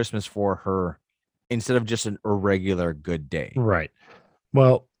good Christmas for her instead of just an irregular good day? Right.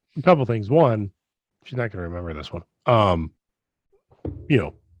 Well, a couple things. One, she's not going to remember this one.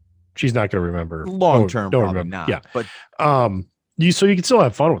 She's not going to remember long term. Probably not. Yeah. But you can still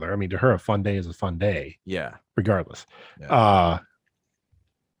have fun with her. I mean, to her, a fun day is a fun day. Yeah. Regardless. Yeah.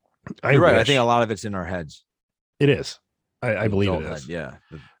 You're right. I think a lot of it's in our heads. It is. I believe it is. Yeah.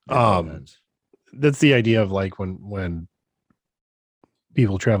 That's the idea of, like, when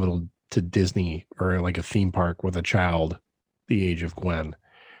people travel to Disney or like a theme park with a child the age of Gwen.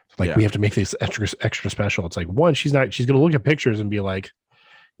 Like, we have to make this extra special. It's like, one, she's going to look at pictures and be like,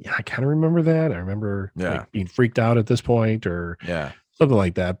 yeah, I kind of remember that. I remember being freaked out at this point, or something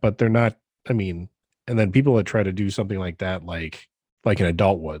like that. But they're not, I mean, and then people that try to do something like that, like an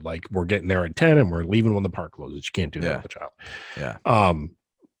adult would, like, we're getting there at 10 and we're leaving when the park closes. You can't do that with a child. Yeah.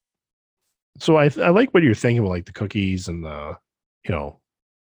 So I like what you're thinking about, like the cookies and the,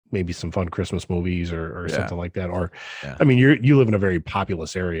 maybe some fun Christmas movies or something like that. Or, I mean, you live in a very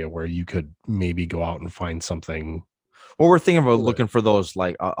populous area where you could maybe go out and find something. Well, we're thinking about looking for those,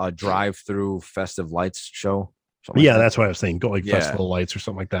 like a drive-through festive lights show. Yeah, that's what I was saying. Go like festival lights or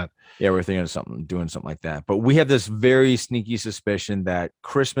something like that. Yeah, we're thinking of doing something like that. But we have this very sneaky suspicion that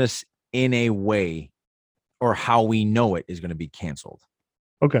Christmas, in a way, or how we know it, is going to be canceled.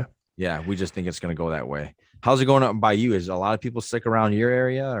 Okay. Yeah, we just think it's going to go that way. How's it going up by you? Is a lot of people sick around your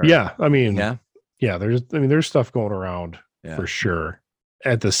area? Or? Yeah, I mean, there's stuff going around for sure.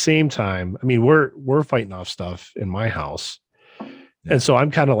 At the same time, I mean, we're fighting off stuff in my house, and so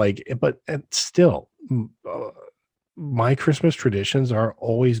I'm kind of like, but still, my Christmas traditions are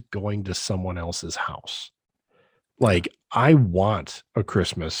always going to someone else's house. Like, I want a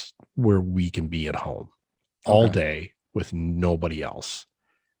Christmas where we can be at home all day with nobody else.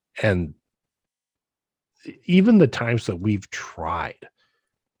 And even the times that we've tried,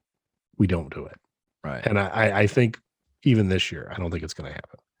 we don't do it. Right. And I think even this year, I don't think it's going to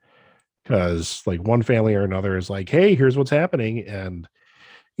happen, because like one family or another is like, hey, here's what's happening. And,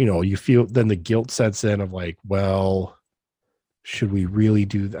 you feel then the guilt sets in of like, well, should we really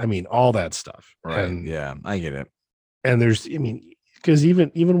do I mean, all that stuff. Right. And, yeah, I get it. And because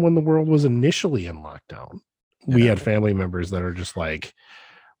even when the world was initially in lockdown, we had family members that are just like,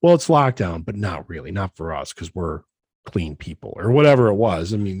 well, it's lockdown, but not really, not for us, because we're clean people or whatever it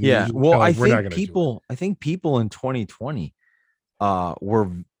was. I mean, well, I think people in 2020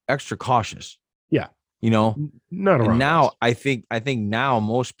 were extra cautious. Yeah. Not around now us. I think now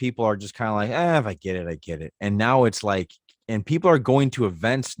most people are just kind of like, if I get it, I get it. And now it's like, and people are going to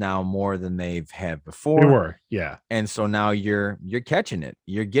events now more than they've had before. They were, yeah. And so now you're catching it,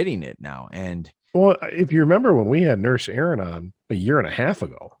 you're getting it now. And well, if you remember when we had Nurse Erin on a year and a half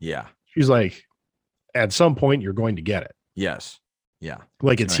ago, she's like, at some point you're going to get it. Yes. Yeah.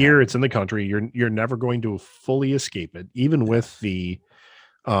 Like, it's here, it's in the country. You're never going to fully escape it, even with the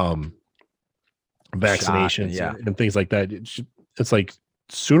vaccinations and things like that. It's like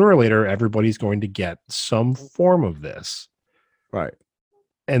sooner or later, everybody's going to get some form of this. Right.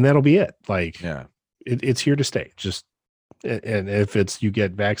 And that'll be it. Like, yeah, it's here to stay. Just, and if it's you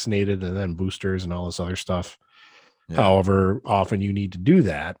get vaccinated and then boosters and all this other stuff, however often you need to do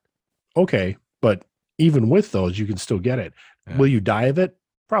that, okay. But even with those, you can still get it. Yeah. Will you die of it?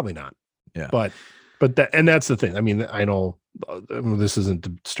 Probably not. Yeah. But that's the thing. I mean, I know this isn't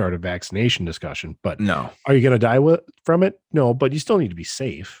to start a vaccination discussion, but no. Are you going to die from it? No, but you still need to be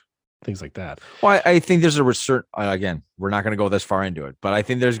safe. Things like that. Well, I think there's a certain, again, we're not going to go this far into it, but I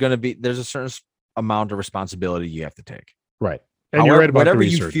think there's a certain amount of responsibility you have to take. Right. And you're right about whatever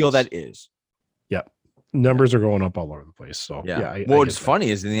you feel that is. Yep. Numbers are going up all over the place. So yeah. What's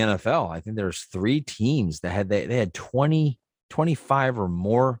funny is in the NFL, I think there's 3 teams that they had 25 or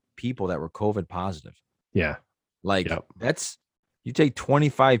more people that were COVID positive. Yeah. Like that's, you take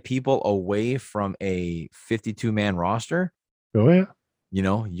 25 people away from a 52-man roster. Oh yeah. You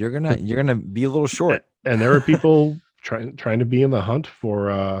know, you're gonna be a little short. And there are people trying to be in the hunt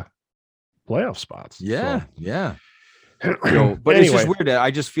for playoff spots. Yeah. So. Yeah. But anyway, it's just weird.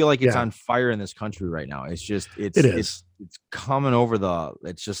 I just feel like it's on fire in this country right now. It's just it's coming over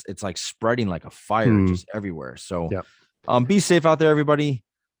it's like spreading like a fire just everywhere. So be safe out there, everybody.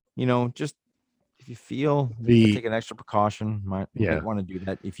 You know, just if you feel take an extra precaution, might want to do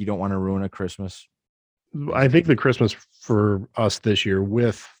that if you don't want to ruin a Christmas. I think the Christmas for us this year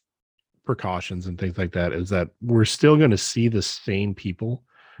with precautions and things like that is that we're still going to see the same people.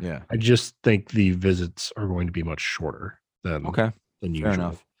 Yeah. I just think the visits are going to be much shorter than usual. Fair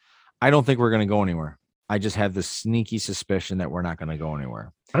enough. I don't think we're going to go anywhere. I just have the sneaky suspicion that we're not going to go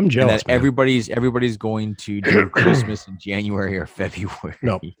anywhere. I'm jealous. That everybody's going to do Christmas in January or February.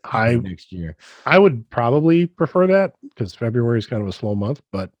 No, next year. I would probably prefer that because February is kind of a slow month,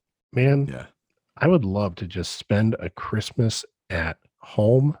 but man, I would love to just spend a Christmas at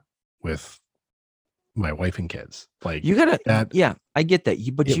home with my wife and kids. Like you gotta I get that.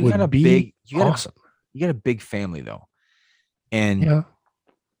 But you got a big awesome. You got a big family though. And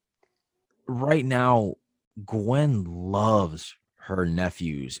right now, Gwen loves her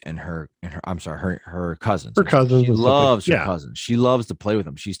nephews and her cousins. Her cousins. She loves her cousins. She loves to play with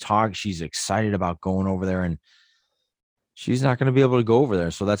them. She's excited about going over there, and she's not going to be able to go over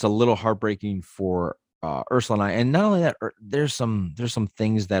there. So that's a little heartbreaking for Ursula and I. And not only that, there's some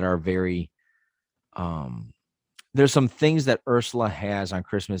things that are very there's some things that Ursula has on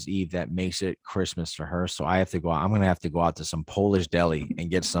Christmas Eve that makes it Christmas for her. So I'm going to have to go out to some Polish deli and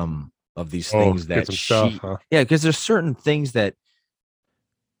get some of these things that because there's certain things that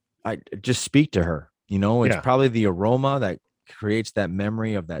I just speak to her, you know, it's probably the aroma that creates that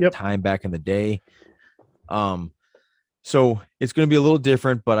memory of that time back in the day. So it's going to be a little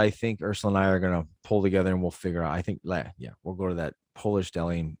different, but I think Ursula and I are going to pull together and we'll figure out. I think, we'll go to that Polish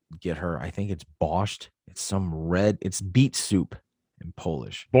deli and get her. I think it's borscht. It's beet soup in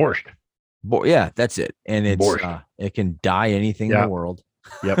Polish. Borscht. That's it. And it's it can dye anything in the world.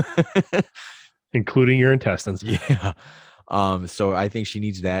 Yep. Including your intestines. Yeah. So I think she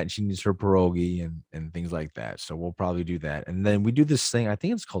needs that, and she needs her pierogi and things like that. So we'll probably do that. And then we do this thing, I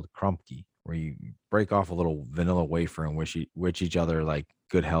think it's called Krumpke, where you break off a little vanilla wafer and wish each other like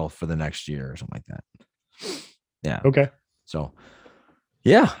good health for the next year or something like that. Yeah. Okay. So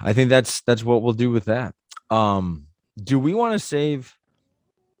I think that's what we'll do with that. Do we want to save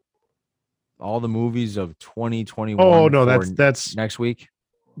all the movies of 2021? Oh no, that's next week.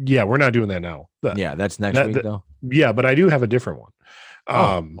 Yeah, we're not doing that now. That's next week though. Yeah, but I do have a different one.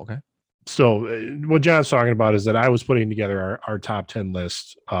 Okay. So what John's talking about is that I was putting together our top 10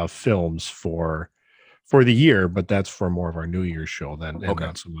 list of films for the year, but that's for more of our New Year's show than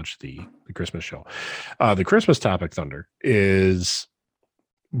not so much the Christmas show. The Christmas Topic Thunder is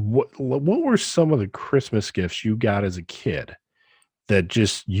what were some of the Christmas gifts you got as a kid that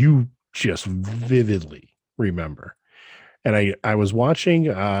you just vividly remember? And I was watching,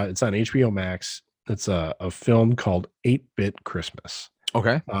 it's on HBO Max. It's a film called 8-Bit Christmas.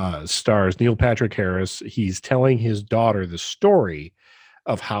 Okay. Stars Neil Patrick Harris. He's telling his daughter the story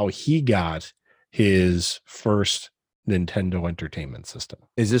of how he got his first Nintendo Entertainment System.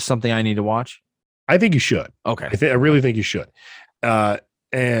 Is this something I need to watch? I think you should. Okay. I really think you should.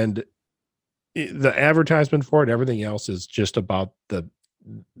 And the advertisement for it, everything else is just about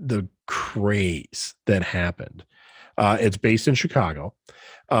the craze that happened. It's based in Chicago.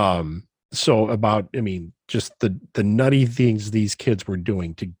 So about, just the nutty things these kids were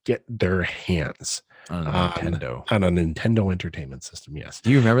doing to get their hands on a Nintendo Entertainment System. Yes.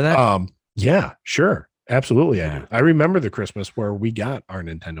 Do you remember that? Yeah, sure. Absolutely. Yeah. I do. I remember the Christmas where we got our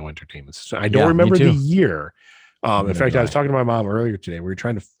Nintendo Entertainment System. I don't remember the year, In fact, I was talking to my mom earlier today. We were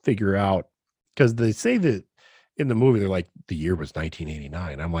trying to figure out, because they say that in the movie, they're like, the year was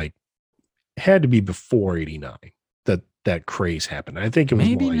 1989. I'm like, it had to be before 89 that craze happened. I think it was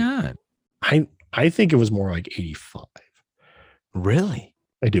maybe more like, not. I think it was more like 85. Really?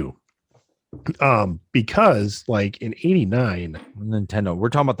 I do. Because like in 89, Nintendo. We're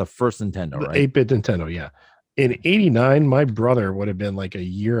talking about the first Nintendo, the right? 8-bit Nintendo, yeah. In 89, my brother would have been like a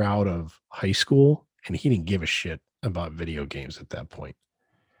year out of high school, and he didn't give a shit about video games at that point.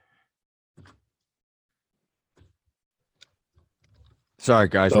 Sorry,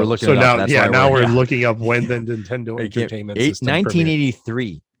 guys, we're looking. So now, now we're looking up when the Nintendo Entertainment System.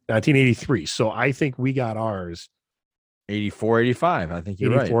 1983. 1983. So I think we got ours 84, 85. I think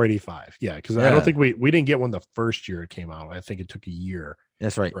you're 84, 85. Yeah, because I don't think we didn't get one the first year it came out. I think it took a year.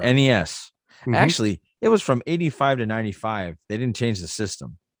 That's right. NES. Mm-hmm. Actually, it was from 85 to 95. They didn't change the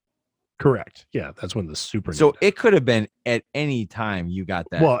system. Correct. Yeah, that's when the Super. So it could have been at any time you got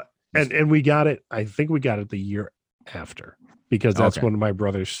that. Well, and we got it. I think we got it the year after, because that's when my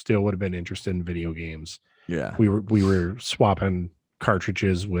brother still would have been interested in video games. Yeah, we were swapping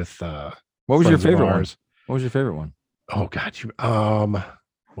cartridges with. What was your favorite one? What was your favorite one? Oh God,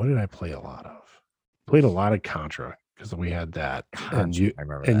 what did I play a lot of? Played a lot of Contra, because we had that, and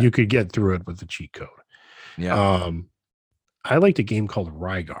you could get through it with the cheat code. Yeah. I liked a game called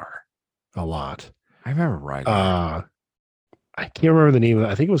Rygar a lot. I remember Rygar. I can't remember the name of it.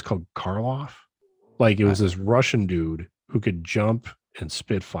 I think it was called Karloff. Like, it was this Russian dude who could jump and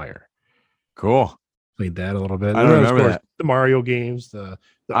spit fire. Cool. Played that a little bit. I don't remember that. The Mario games.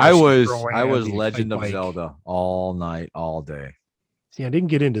 I was Legend of Zelda all night, all day. See, I didn't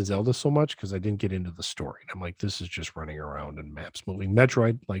get into Zelda so much because I didn't get into the story. I'm like, this is just running around and maps moving.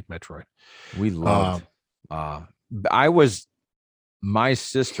 Metroid. We loved. My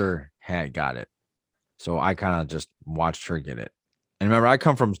sister had got it, so I kind of just watched her get it. And remember, I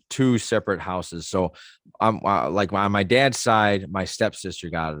come from two separate houses, so I'm like on my dad's side, my stepsister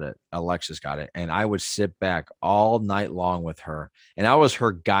got it, Alexis got it, and I would sit back all night long with her, and I was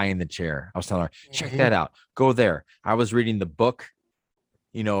her guy in the chair. I was telling her, check that out, go there. I was reading the book,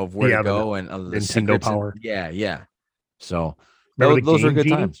 of where to go and Nintendo Power. Yeah. So those are good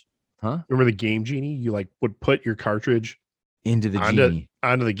times, huh? Remember the Game Genie? You would put your cartridge into the genie,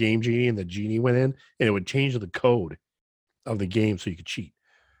 onto the Game Genie, and the genie went in, and it would change the code of the game so you could cheat.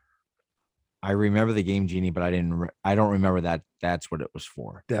 I remember the Game Genie, but I don't remember that that's what it was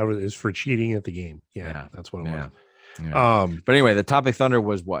for. That was for cheating at the game. Yeah. That's what it was. Yeah. But anyway, the Topic Thunder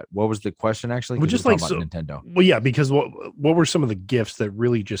was what was the question actually? Well, just like Nintendo. Well, yeah, because what were some of the gifts that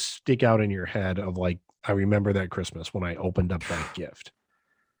really just stick out in your head of like, I remember that Christmas when I opened up that gift?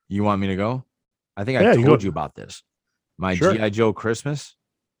 You want me to go? I think I told you about this. My G.I. Joe Christmas.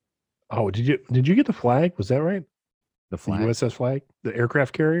 Oh, did you get the flag? Was that right? The flag? The USS flag? The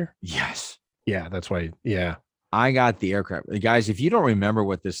aircraft carrier? Yes. Yeah, that's why. Yeah. I got the aircraft. Guys, if you don't remember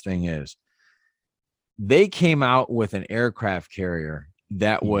what this thing is, they came out with an aircraft carrier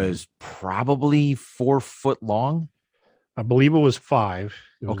that was probably 4 foot long. I believe it was 5.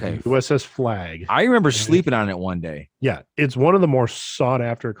 It was okay. USS Flag. I remember sleeping on it one day. Yeah. It's one of the more sought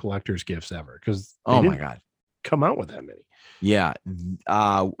after collector's gifts ever, because oh my God, come out with that many. Yeah.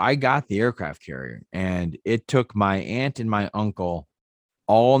 I got the aircraft carrier, and it took my aunt and my uncle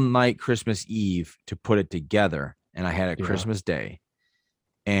all night Christmas Eve to put it together. And I had it Christmas Day.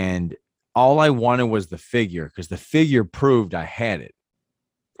 And all I wanted was the figure, because the figure proved I had it.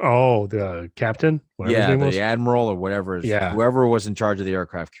 Oh, the captain? Yeah, the admiral or whatever. Whoever was in charge of the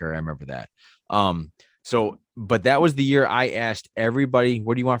aircraft carrier. I remember that. But that was the year I asked everybody,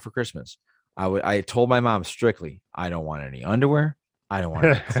 what do you want for Christmas? I told my mom strictly, I don't want any underwear. I don't want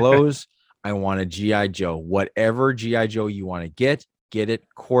any clothes. I want a G.I. Joe. Whatever G.I. Joe you want to get it,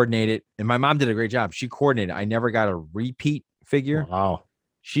 coordinate it. And my mom did a great job. She coordinated. I never got a repeat figure. Wow.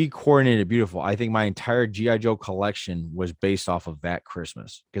 She coordinated beautiful. I think my entire G.I. Joe collection was based off of that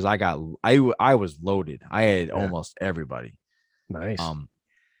Christmas, because I was loaded. I had almost everybody. Nice.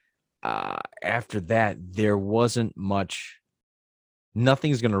 After that, there wasn't much.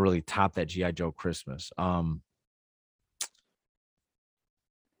 Nothing's gonna really top that G.I. Joe Christmas.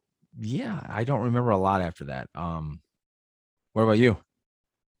 Yeah, I don't remember a lot after that. What about you?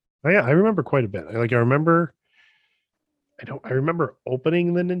 Oh, yeah, I remember quite a bit. I remember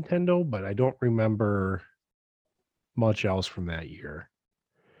opening the Nintendo, but I don't remember much else from that year.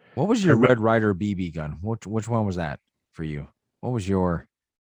 What was your Red Ryder BB gun? Which one was that for you? What was your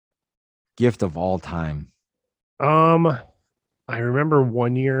gift of all time? I remember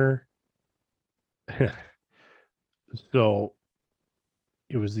one year. So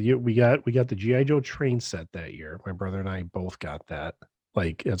it was the year we got the GI Joe train set that year. My brother and I both got that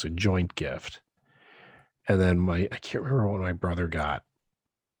like as a joint gift. And then I can't remember what my brother got,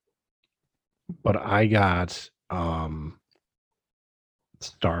 but I got Jetfire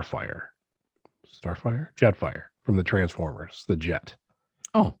from the Transformers, the jet.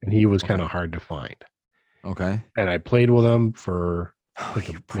 Oh, and he was kind of hard to find. Okay. And I played with him for like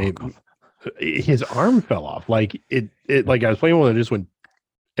his arm fell off. Like it like I was playing with it, just went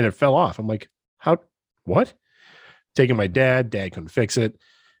and it fell off. I'm like, what? Taking my dad couldn't fix it.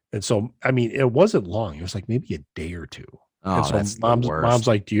 And so, I mean, it wasn't long. It was like maybe a day or two. Oh, and so that's mom's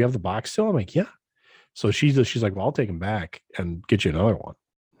like, do you have the box still? I'm like, yeah. So she's like, well, I'll take him back and get you another one.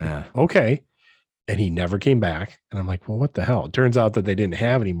 Yeah. Okay. And he never came back. And I'm like, well, what the hell? It turns out that they didn't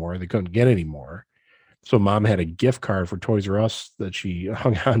have any more. They couldn't get any more. So mom had a gift card for Toys R Us that she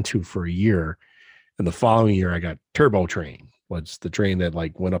hung on to for a year. And the following year I got Turbo Train. What's the train that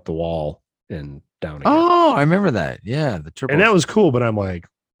like went up the wall and down again. Oh, I remember that. Yeah. The Turbo. And that was cool, but I'm like,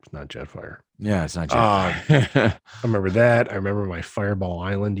 it's not Jetfire. Yeah, it's not Jetfire. I remember that. I remember my Fireball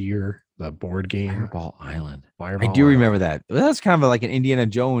Island year, the board game. Fireball Island. Fireball I do remember that. That's kind of like an Indiana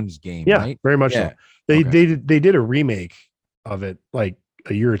Jones game, yeah, right? Very much yeah. so. They did a remake of it like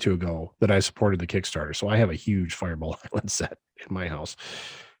a year or two ago that I supported the Kickstarter. So I have a huge Fireball Island set in my house.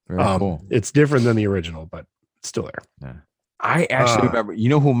 Very cool. It's different than the original, but it's still there. Yeah. I actually remember, you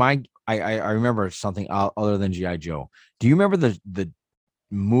know who I remember something other than G.I. Joe. Do you remember the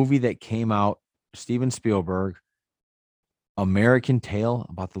movie that came out, Steven Spielberg, American Tail,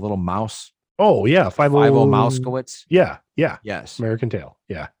 about the little mouse? Oh yeah. 50 Mousekewitz. Yeah. Yes. American Tail.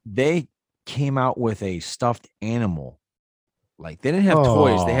 Yeah. They came out with a stuffed animal. Like they didn't have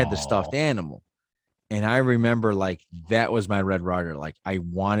toys, they had the stuffed animal. And I remember like that was my Red Ryder. Like I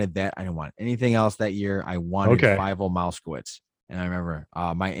wanted that. I didn't want anything else that year. I wanted 50 Mousekewitz. And I remember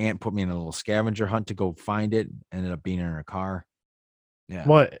my aunt put me in a little scavenger hunt to go find it. Ended up being in her car. Yeah.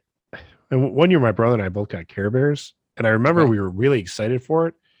 What? And one year my brother and I both got Care Bears. And I remember we were really excited for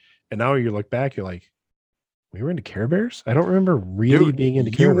it. And now you look back, you're like, we were into Care Bears? I don't remember really being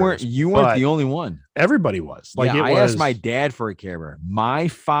into Care Bears. You weren't the only one. Everybody was. Like I asked my dad for a Care Bear. My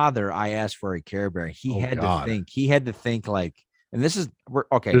father, I asked for a Care Bear. He had to think like, and this is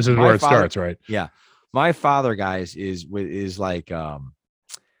okay. This is where it starts, right? Yeah. My father, guys, is like how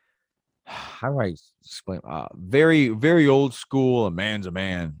do I explain? Very, very old school. A man's a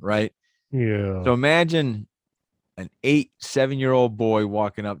man, right? Yeah. So imagine an 7-year-old boy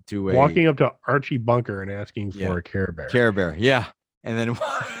walking up to Archie Bunker and asking for a Care Bear. Care Bear, yeah. And then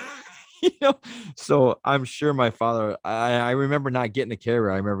so I'm sure my father, I remember not getting a Care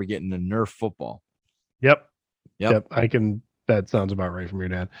Bear. I remember getting a Nerf football. Yep. That sounds about right from your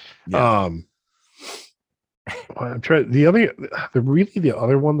dad. Yeah. I'm trying the other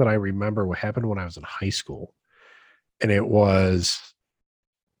one that I remember what happened when I was in high school. And it was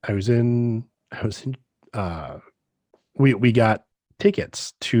we got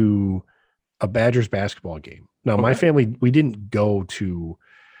tickets to a Badgers basketball game. Now, my family, we didn't go to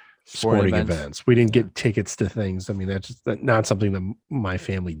sporting events. We didn't get tickets to things. I mean, that's not something that my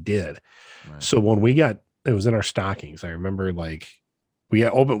family did. Right. So when it was in our stockings. I remember like we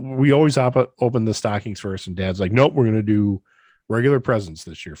always open the stockings first, and Dad's like, nope, we're going to do regular presents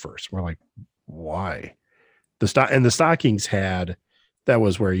this year first. We're like, why? The stockings that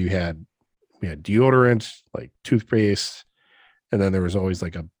was where we had deodorant, like toothpaste, and then there was always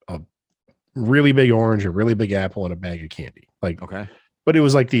like a really big orange, a really big apple, and a bag of candy. Like, but it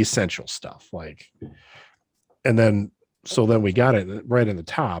was like the essential stuff. Like, and then we got it right in the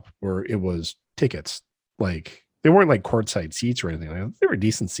top where it was tickets. Like they weren't like courtside seats or anything like that. They were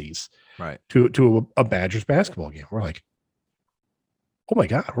decent seats, right? To a Badgers basketball game. We're like, oh my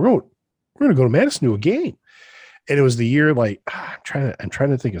God, we're gonna go to Madison to a game. And it was the year like I'm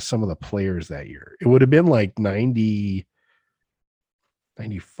trying to think of some of the players that year. It would have been like 90,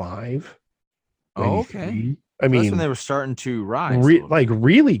 95. Oh, okay. I mean, that's when they were starting to rise. Like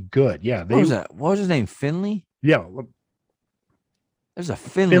really good. Yeah. What was that? What was his name? Finley? Yeah. There's a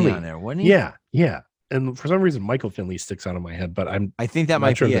Finley on there, wasn't he? Yeah. Yeah. And for some reason, Michael Finley sticks out of my head, but I think that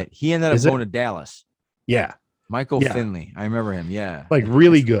might be it. He ended up going to Dallas. Yeah. Michael Finley. I remember him. Yeah. Like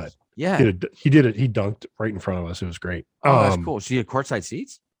really good. Yeah. He did it. He dunked right in front of us. It was great. Oh, that's cool. So you had courtside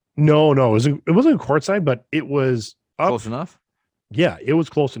seats? No, it wasn't courtside, but it was close enough. Yeah, it was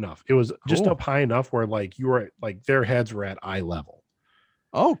close enough. It was just up high enough where like you were like their heads were at eye level.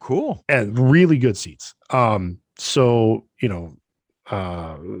 Oh, cool. And really good seats. So the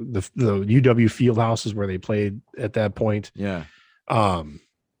UW field houses where they played at that point. Yeah.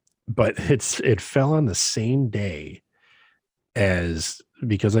 But it fell on the same day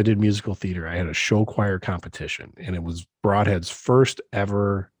because I did musical theater, I had a show choir competition, and it was Broadhead's first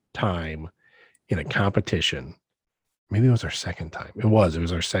ever time in a competition. Maybe it was our second time. It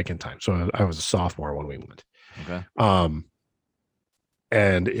was our second time. So I was a sophomore when we went. Okay.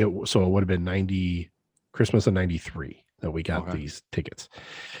 And it would have been Christmas of 93 that we got these tickets.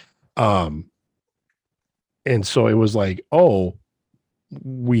 And so it was like, oh,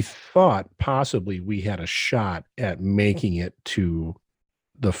 we thought possibly we had a shot at making it to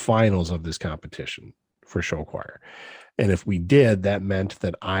the finals of this competition for show choir. And if we did, that meant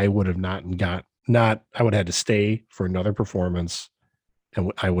that I would have I would have had to stay for another performance,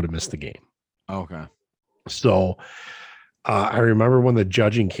 and I would have missed the game. Okay. So I remember when the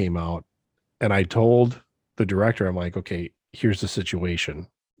judging came out, and I told the director, I'm like, okay, here's the situation.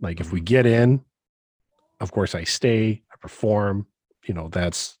 Like, if we get in, of course I stay, I perform,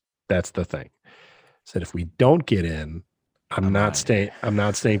 that's the thing. Said, if we don't get in, I'm not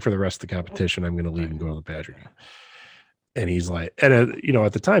staying for the rest of the competition. I'm going to leave and go to the Badger game. And he's like, and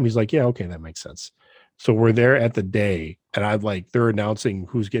at the time he's like, yeah, okay, that makes sense. So we're there at the day, and they're announcing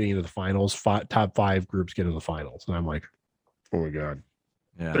who's getting into the finals. Top 5 groups get into the finals. And I'm like, oh my God.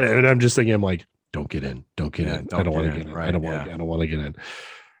 Yeah. And I'm just thinking, I'm like, don't get in. I don't want to get in. Right. I don't want to get in.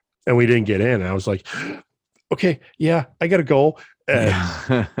 And we didn't get in. And I was like, okay, yeah, I got to go.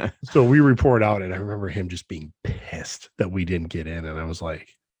 And so we report out, and I remember him just being pissed that we didn't get in. And I was like,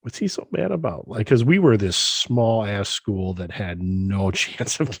 what's he so mad about? Like, because we were this small ass school that had no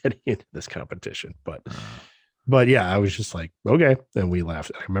chance of getting into this competition. But yeah, I was just like, okay. Then we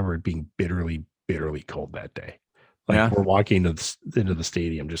left. I remember it being bitterly, bitterly cold that day. Like, we're walking into the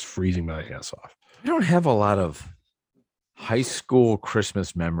stadium, just freezing my ass off. I don't have a lot of high school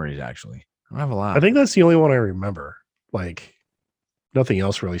Christmas memories, actually. I don't have a lot. I think that's the only one I remember. Like, nothing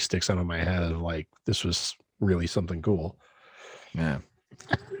else really sticks out of my head of like, this was really something cool. Yeah.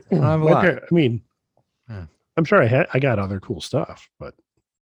 I don't have a lot. I mean, I'm sure I got other cool stuff, but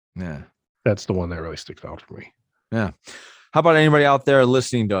yeah, that's the one that really sticks out for me. Yeah. How about anybody out there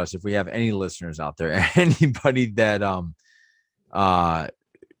listening to us? If we have any listeners out there, anybody that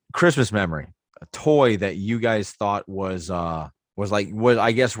Christmas memory, a toy that you guys thought was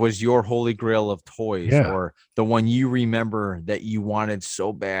your holy grail of toys, or the one you remember that you wanted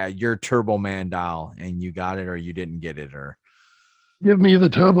so bad, your Turbo Man doll, and you got it or you didn't get it, or give me the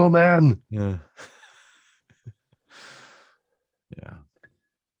Turbo Man. Yeah. Yeah.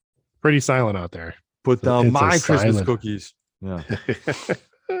 Pretty silent out there. Put down my Christmas cookies. Yeah.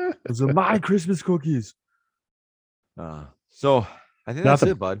 It's my Christmas cookies. So I think that's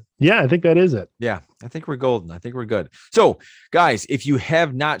it, bud. Yeah, I think that is it. Yeah, I think we're golden. I think we're good. So, guys, if you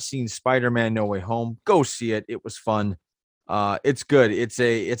have not seen Spider-Man No Way Home, go see it. It was fun. It's good. It's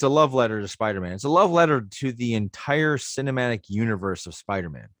a love letter to Spider-Man. It's a love letter to the entire cinematic universe of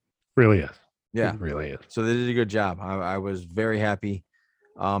Spider-Man. Really is. Yeah, it really is. So they did a good job. I was very happy.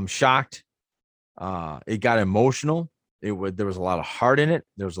 Shocked. It got emotional. There was a lot of heart in it.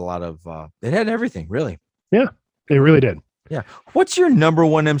 There was a lot of it had everything, really. Yeah, it really did. Yeah. What's your number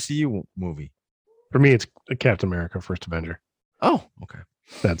one MCU movie? For me, it's Captain America: First Avenger. Oh, okay.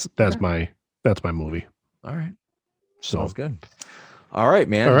 That's my movie. All right. Sounds good. All right,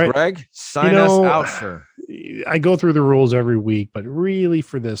 man. All right. Greg, sign us out, sir. I go through the rules every week, but really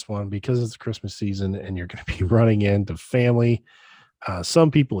for this one, because it's Christmas season and you're going to be running into family,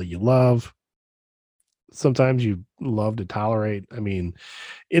 some people you love, sometimes you love to tolerate. I mean,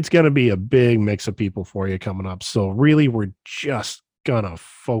 it's going to be a big mix of people for you coming up. So really, we're just going to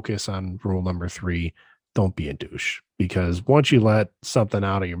focus on rule number 3. Don't be a douche, because once you let something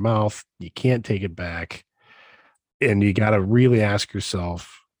out of your mouth, you can't take it back. And you got to really ask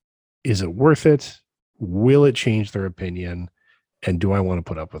yourself, is it worth it? Will it change their opinion? And do I want to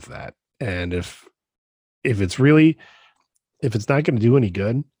put up with that? And if it's not going to do any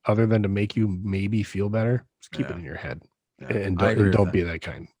good other than to make you maybe feel better, just keep it in your head. Yeah, and don't be that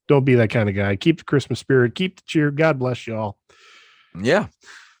kind. Don't be that kind of guy. Keep the Christmas spirit. Keep the cheer. God bless y'all. Yeah.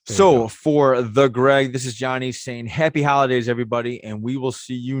 So for the Greg, this is Johnny saying happy holidays, everybody. And we will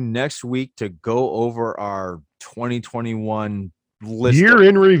see you next week to go over our 2021 list. Year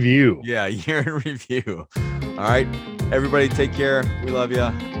in review. Yeah, year in review. All right. Everybody take care. We love you.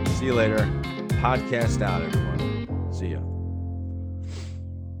 See you later. Podcast out, everyone. See ya.